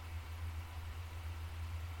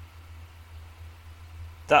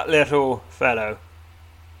 That little fellow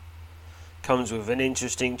comes with an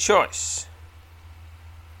interesting choice.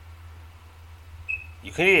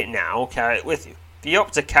 You can eat it now or carry it with you. If you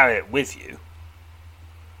opt to carry it with you,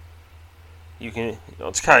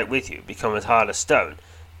 become as hard as stone,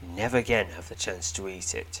 you never again have the chance to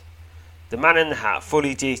eat it. The man in the hat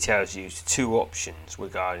fully details you to two options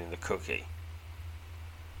regarding the cookie.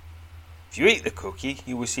 If you eat the cookie,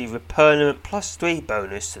 you receive a permanent +3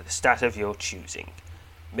 bonus to the stat of your choosing.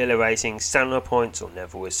 Miller rating, stamina points, or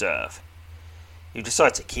Neville reserve. If you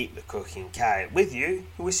decide to keep the cookie and carry it with you,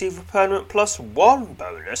 you receive a permanent +1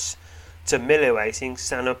 bonus to Miller rating,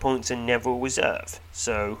 stamina points, and Neville reserve.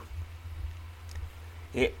 So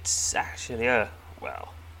it's actually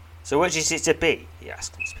So which is it to be? He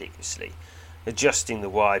asked conspicuously, adjusting the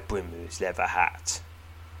wide brim of his leather hat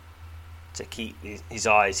to keep his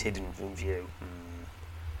eyes hidden from view.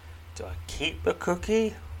 Do I keep the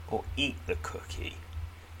cookie or eat the cookie?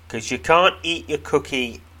 Because you can't eat your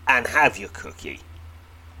cookie and have your cookie.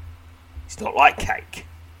 It's not like cake.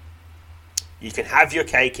 You can have your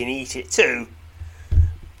cake and eat it too,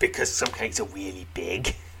 because some cakes are really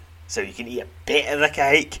big. So you can eat a bit of the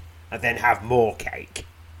cake and then have more cake.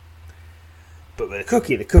 But with a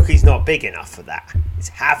cookie, the cookie's not big enough for that. It's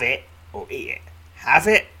have it or eat it. Have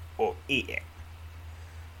it or eat it.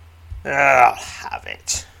 I'll have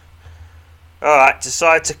it. Alright,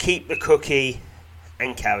 decide to keep the cookie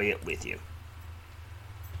and carry it with you.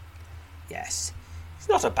 Yes, he's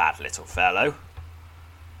not a bad little fellow,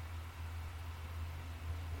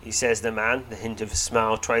 he says, the man, the hint of a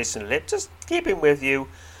smile traced on the lip. Just keep him with you,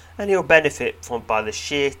 and you'll benefit from by the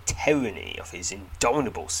sheer tyranny of his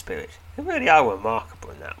indomitable spirit. They really are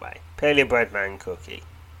remarkable in that way. Paleo bread man cookie.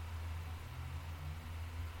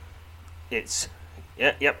 It's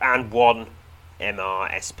and one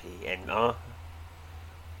MRSPNR.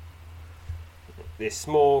 This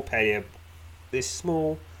small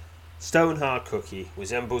stone-hard cookie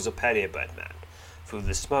resembles a paleo bread man. Through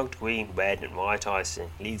the smoked green, red and white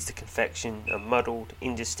icing leads the confection a muddled,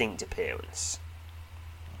 indistinct appearance.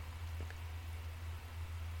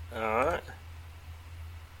 Alright.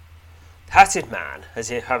 Hatted man, as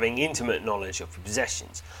if having intimate knowledge of your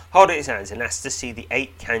possessions, holds out his hands and asks to see the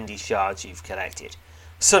 8 candy shards you've collected.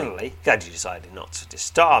 Suddenly, glad you decided not to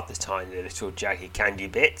disturb the tiny little jagged candy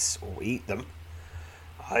bits, or eat them.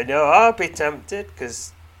 I know I'll be tempted,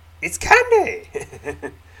 because it's candy!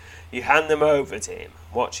 You hand them over to him,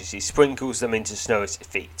 watch as he sprinkles them into snow at your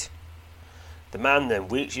feet. The man then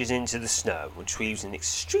reaches into the snow and retrieves an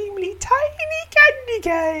extremely tiny candy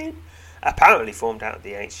cane, apparently formed out of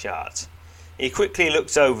the 8 shards. He quickly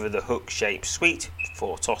looks over the hook-shaped sweet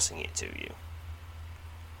before tossing it to you.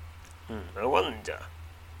 I wonder,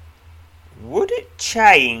 would it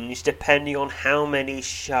change depending on how many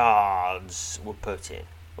shards were put in?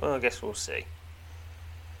 Well, I guess we'll see.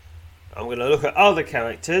 I'm going to look at other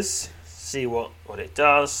characters, see what it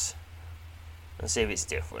does, and see if it's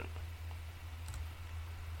different.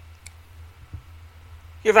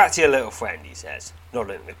 Give that to your little friend, he says,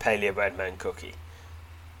 nodding at the Paleo Bread Man cookie.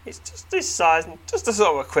 It's just this size and just the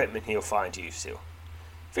sort of equipment he'll find useful.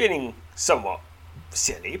 Feeling somewhat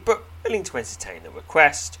silly, but willing to entertain the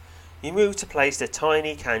request, you move to place the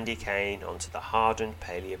tiny candy cane onto the hardened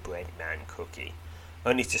Paleo Bread Man cookie,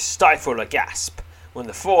 only to stifle a gasp when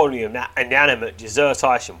the falling inanimate dessert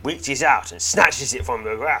item reaches out and snatches it from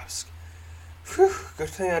your grasp. Phew, good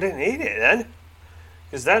thing I didn't eat it then,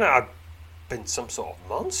 because then I'd been some sort of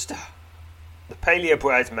monster. The Paleo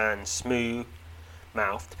Bread Man's smooth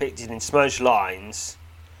mouth, depicted in smudged lines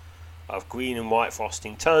of green and white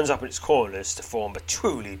frosting, turns up in its corners to form a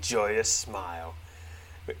truly joyous smile.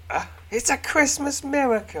 It's a Christmas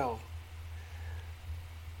miracle!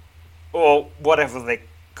 Or whatever they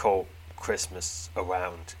call Christmas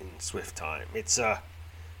around in Swift time. It's a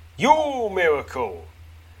Yule miracle!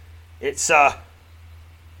 It's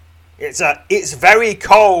very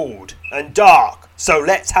cold and dark, so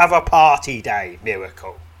let's have a party day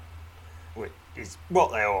miracle. Which is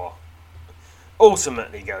what they all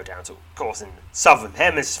ultimately go down to. Of course, in the Southern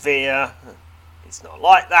Hemisphere, it's not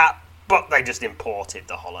like that, but they just imported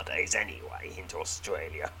the holidays anyway into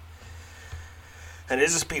Australia. And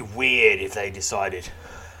it'd just be weird if they decided,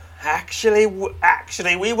 actually,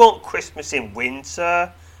 we want Christmas in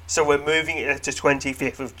winter, so we're moving it to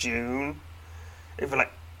 25th of June. If we're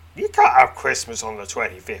like, you can't have Christmas on the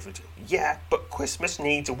 25th of June. Yeah, but Christmas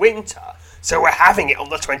needs winter, so we're having it on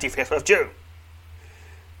the 25th of June.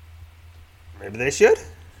 Maybe they should.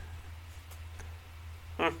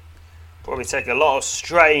 Probably take a lot of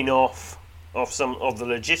strain off some of the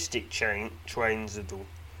logistic chains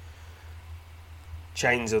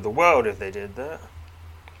of the world if they did that.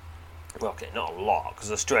 Well, okay, not a lot,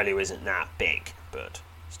 because Australia isn't that big, but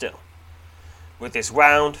still. With this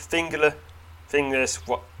round, fingerless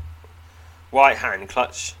right hand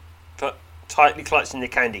tightly clutching the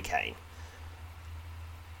candy cane,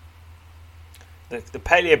 the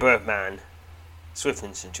Paleo Bread Man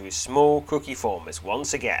swiftens into his small cookie form as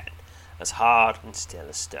once again as hard and still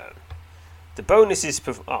as stone. The bonus is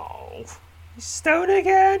he's stone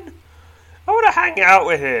again? I want to hang out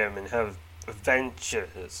with him and have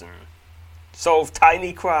adventures and solve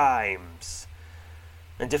tiny crimes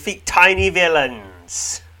and defeat tiny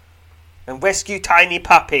villains and rescue tiny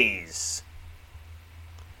puppies.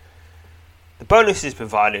 The bonuses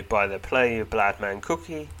provided by the Paleo Bread Man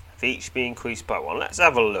cookie have each been increased by 1. Let's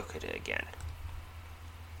have a look at it again.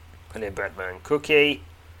 Paleo Bread Man cookie.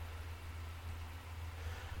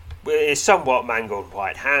 With his somewhat mangled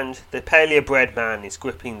right hand, the Paleo Bread Man is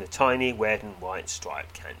gripping the tiny red and white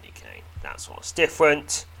striped candy cane. That's what's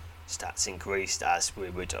different. Stats increased as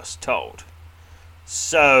we were just told.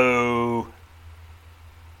 So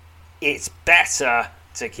it's better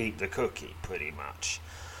to keep the cookie, pretty much.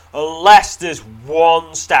 Unless there's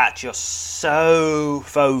one stat you're so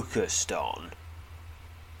focused on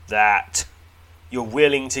that you're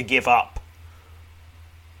willing to give up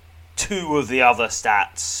 2 of the other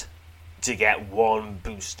stats to get 1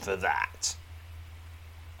 boost for that.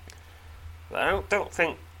 But I don't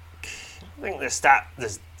think the stat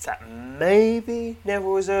maybe Never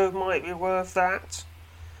Reserve might be worth that.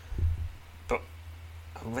 But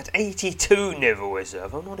with 82 Never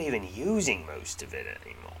Reserve, I'm not even using most of it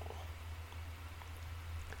anymore.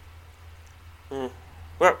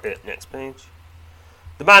 Well, next page.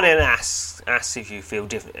 The man then asks if you feel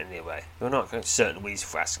different in any way. You're not going to certain reason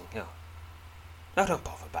for asking. No, don't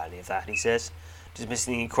bother about any of that, he says,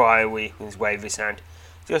 dismissing the inquiry with his wave of his hand.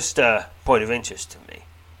 Just a point of interest to me,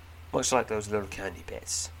 much like those little candy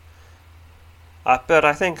bits. But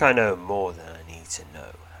I think I know more than I need to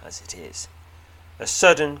know, as it is. A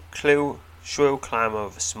sudden, shrill clamour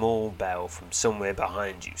of a small bell from somewhere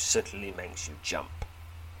behind you suddenly makes you jump.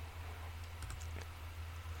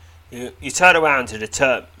 You turn around to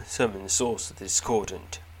determine the source of the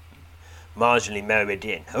discordant, marginally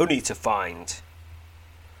meridian, only to find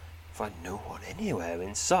no one anywhere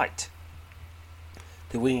in sight.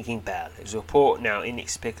 The ringing bell, its report now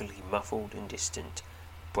inexplicably muffled and distant,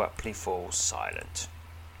 abruptly falls silent.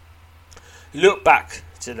 You look back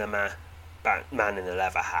to the man in the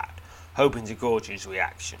leather hat, hoping to gauge his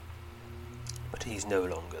reaction, but he's no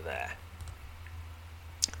longer there.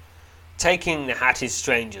 Taking the hatted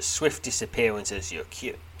stranger's swift disappearance as your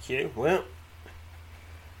cue, well,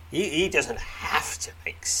 he doesn't have to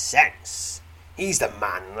make sense. He's the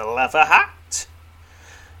man in the leather hat.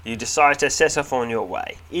 You decide to set off on your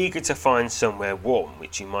way, eager to find somewhere warm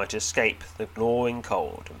which you might escape the gnawing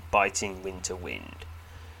cold and biting winter wind.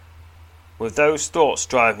 With those thoughts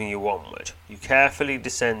driving you onward, you carefully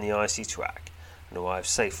descend the icy track and arrive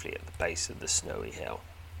safely at the base of the snowy hill.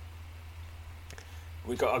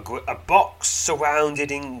 We got a box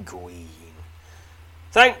surrounded in green.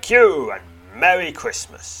 Thank you and Merry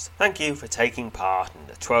Christmas. Thank you for taking part in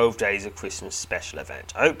the 12 Days of Christmas special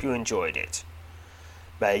event. I hope you enjoyed it.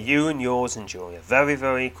 May you and yours enjoy a very,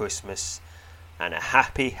 very Christmas and a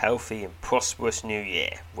happy, healthy and prosperous New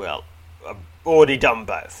Year. Well, I've already done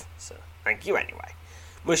both, so thank you anyway.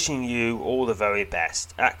 Wishing you all the very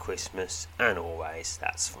best at Christmas and always.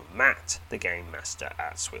 That's from Matt, the Game Master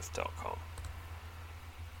at Swift.com.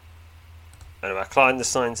 And I climb the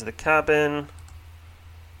signs of the cabin.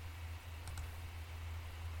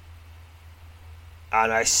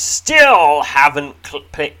 And I still haven't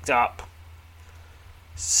picked up.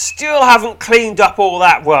 Still haven't cleaned up all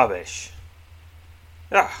that rubbish.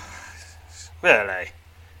 Oh, really?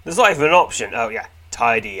 There's not even an option. Oh yeah,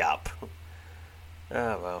 tidy up.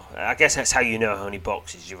 Oh well, I guess that's how you know how many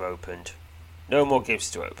boxes you've opened. No more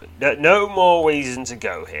gifts to open. No more reason to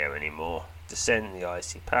go here anymore. Descend the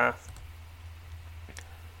icy path.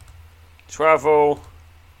 Travel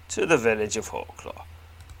to the village of Hawklaw.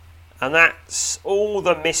 And that's all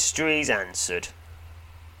the mysteries answered.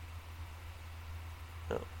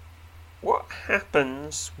 What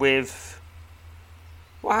happens with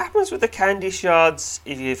the candy shards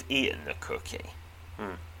if you've eaten the cookie?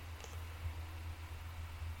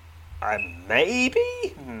 Maybe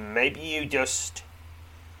you just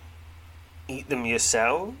eat them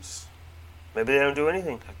yourselves. Maybe they don't do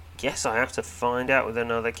anything. I guess I have to find out with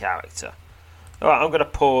another character. Alright, I'm going to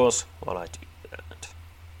pause while I do that.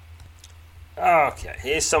 Okay,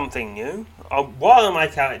 here's something new. One of my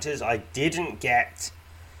characters, I didn't get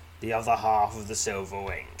the other half of the silver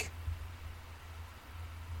wing.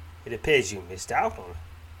 It appears you missed out on it.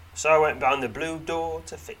 So I went behind the blue door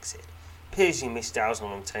to fix it. It appears you missed out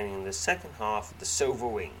on obtaining the second half of the silver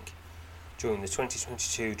wing during the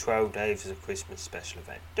 2022 12 Days of Christmas special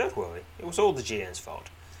event. Don't worry, it was all the GN's fault.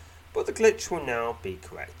 But the glitch will now be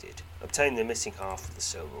corrected. Obtain the missing half of the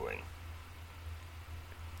silver wing.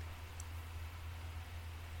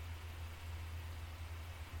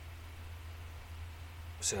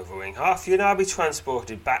 Silver wing half, you'll now be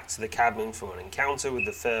transported back to the cabin for an encounter with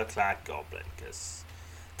the fur-clad goblin, because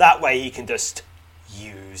that way you can just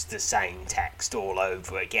use the same text all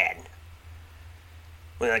over again.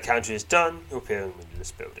 When that encounter is done, you'll appear in the middle of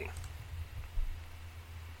this building.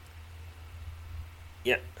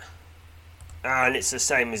 Yep. And it's the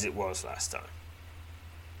same as it was last time.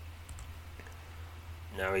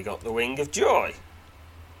 Now we got the Wing of Joy.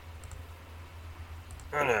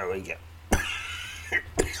 And there we go.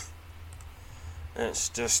 Let's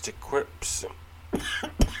just equip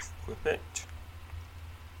it.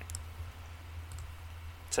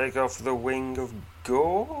 Take off the Wing of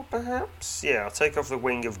Gore, perhaps? Yeah, I'll take off the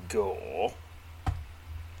Wing of Gore.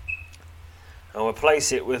 And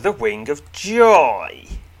replace it with the Wing of Joy,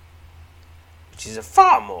 which is a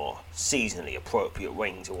far more seasonally appropriate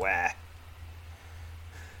wing to wear.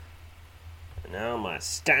 And now my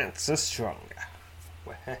stats are stronger.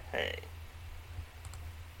 Hey.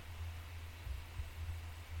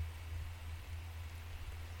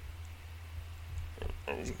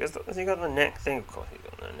 Has he got the neck thing? Of course he's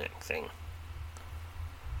got the neck thing.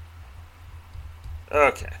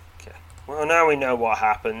 Okay. Well, now we know what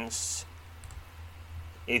happens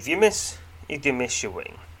if you miss your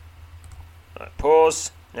wing. Right,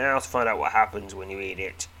 pause. Now to find out what happens when you eat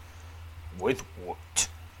it with what.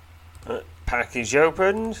 Package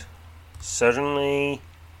opened. Suddenly,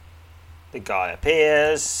 the guy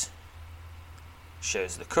appears.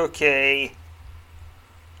 Shows the cookie.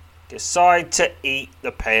 Decide to eat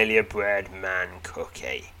the paleo bread man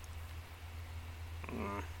cookie.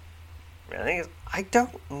 I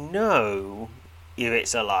don't know if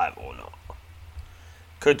it's alive or not.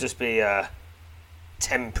 Could just be a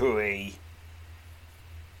temporary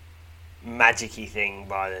magic-y thing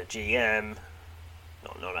by the GM.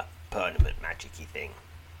 Not a permanent magic-y thing.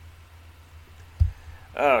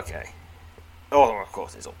 Okay. Oh, of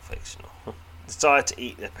course, it's all fictional. Decide to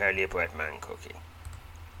eat the Paleo Bread Man cookie.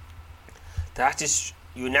 That is,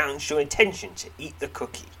 you announce your intention to eat the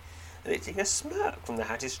cookie, eliciting a smirk from the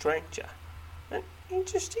hatted stranger. An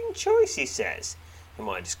interesting choice, he says. Your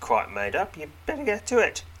mind is quite made up, you'd better get to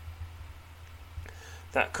it.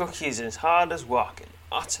 That cookie is as hard as rock and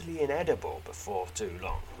utterly inedible before too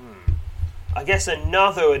long. I guess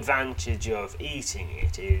another advantage of eating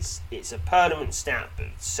it is it's a permanent stat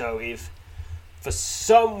boost, so if for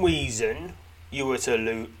some reason you were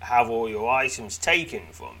to have all your items taken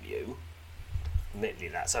from you, admittedly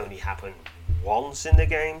that's only happened once in the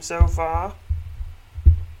game so far,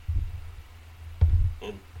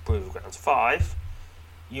 in Proof of Grounds 5,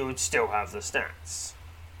 you would still have the stats.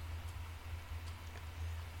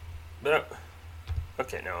 But,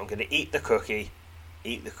 okay, now I'm going to eat the cookie.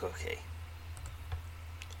 Eat the cookie.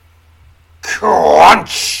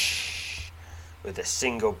 Crunch! With a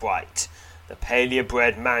single bite, the Paleo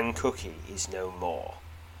Bread Man cookie is no more.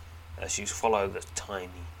 As you swallow the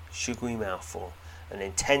tiny, sugary mouthful, an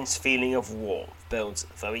intense feeling of warmth builds at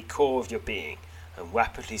the very core of your being and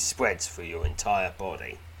rapidly spreads through your entire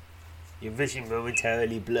body. Your vision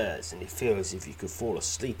momentarily blurs and it feels as if you could fall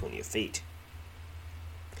asleep on your feet.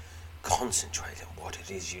 Concentrate on what it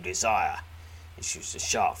is you desire, issues the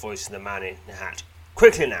sharp voice of the man in the hat.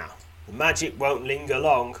 Quickly now, the magic won't linger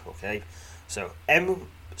long, okay? So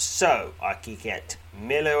I can get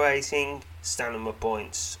Miller rating, stamina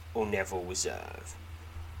points, or Neville reserve.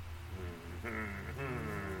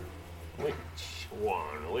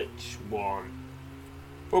 Which one?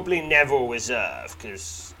 Probably Neville reserve,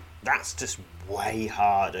 because that's just way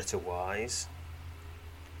harder to wise.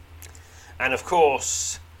 And of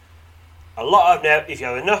course, if you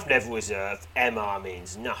have enough Neville reserve, MR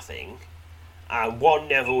means nothing. And one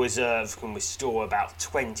Neville reserve can restore about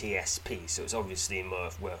 20 SP, so it's obviously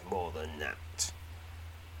worth more than that.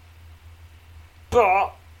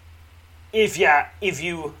 But if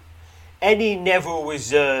any Neville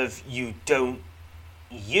reserve you don't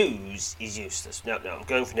use is useless. No, I'm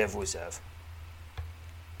going for Neville reserve.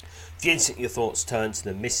 The instant your thoughts turn to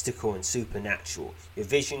the mystical and supernatural, your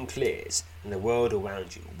vision clears and the world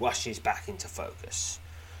around you rushes back into focus.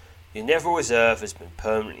 Your Neville reserve has been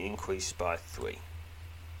permanently increased by 3.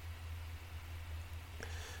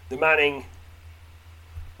 The man in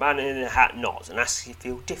the hat nods and asks if you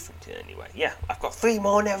feel different in any way. Yeah, I've got 3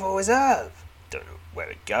 more Neville reserve. Don't know where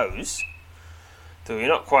it goes. Though you're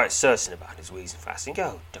not quite certain about his reason for asking,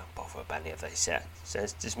 don't bother about any of they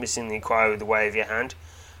says, dismissing the inquiry with a wave of your hand.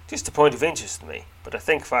 Just a point of interest to me, but I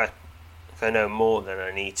think if I know more than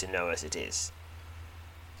I need to know as it is.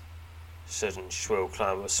 Sudden shrill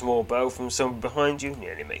climb of a small bow from someone behind you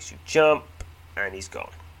nearly makes you jump, and he's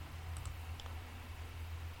gone.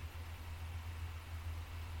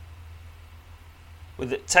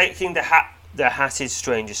 With it taking the hatted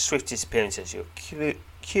stranger's swift disappearance as your cue,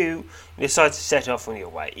 you decide to set off on your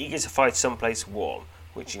way, eager to find someplace warm,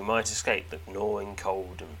 which you might escape the gnawing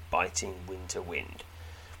cold and biting winter wind.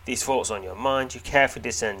 These thoughts on your mind, you carefully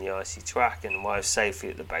descend the icy track and arrive safely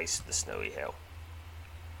at the base of the snowy hill.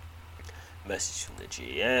 Message from the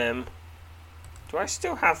GM. Do I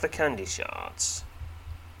still have the candy shards?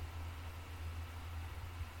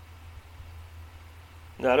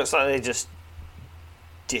 No, it looks like they just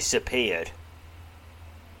disappeared.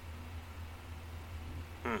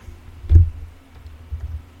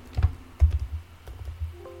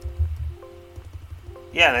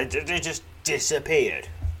 Yeah, they just disappeared.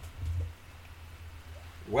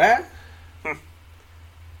 Where?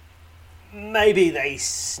 Maybe they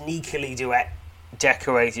sneakily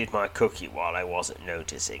decorated my cookie while I wasn't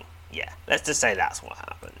noticing. Yeah, let's just say that's what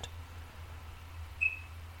happened.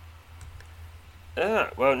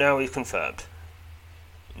 Well, now we've confirmed.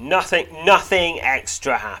 Nothing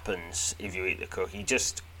extra happens if you eat the cookie,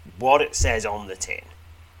 just what it says on the tin.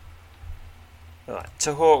 Alright,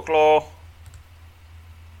 to Hawklaw.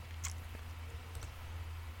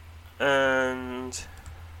 And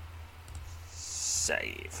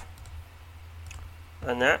save.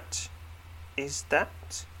 And that is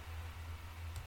that.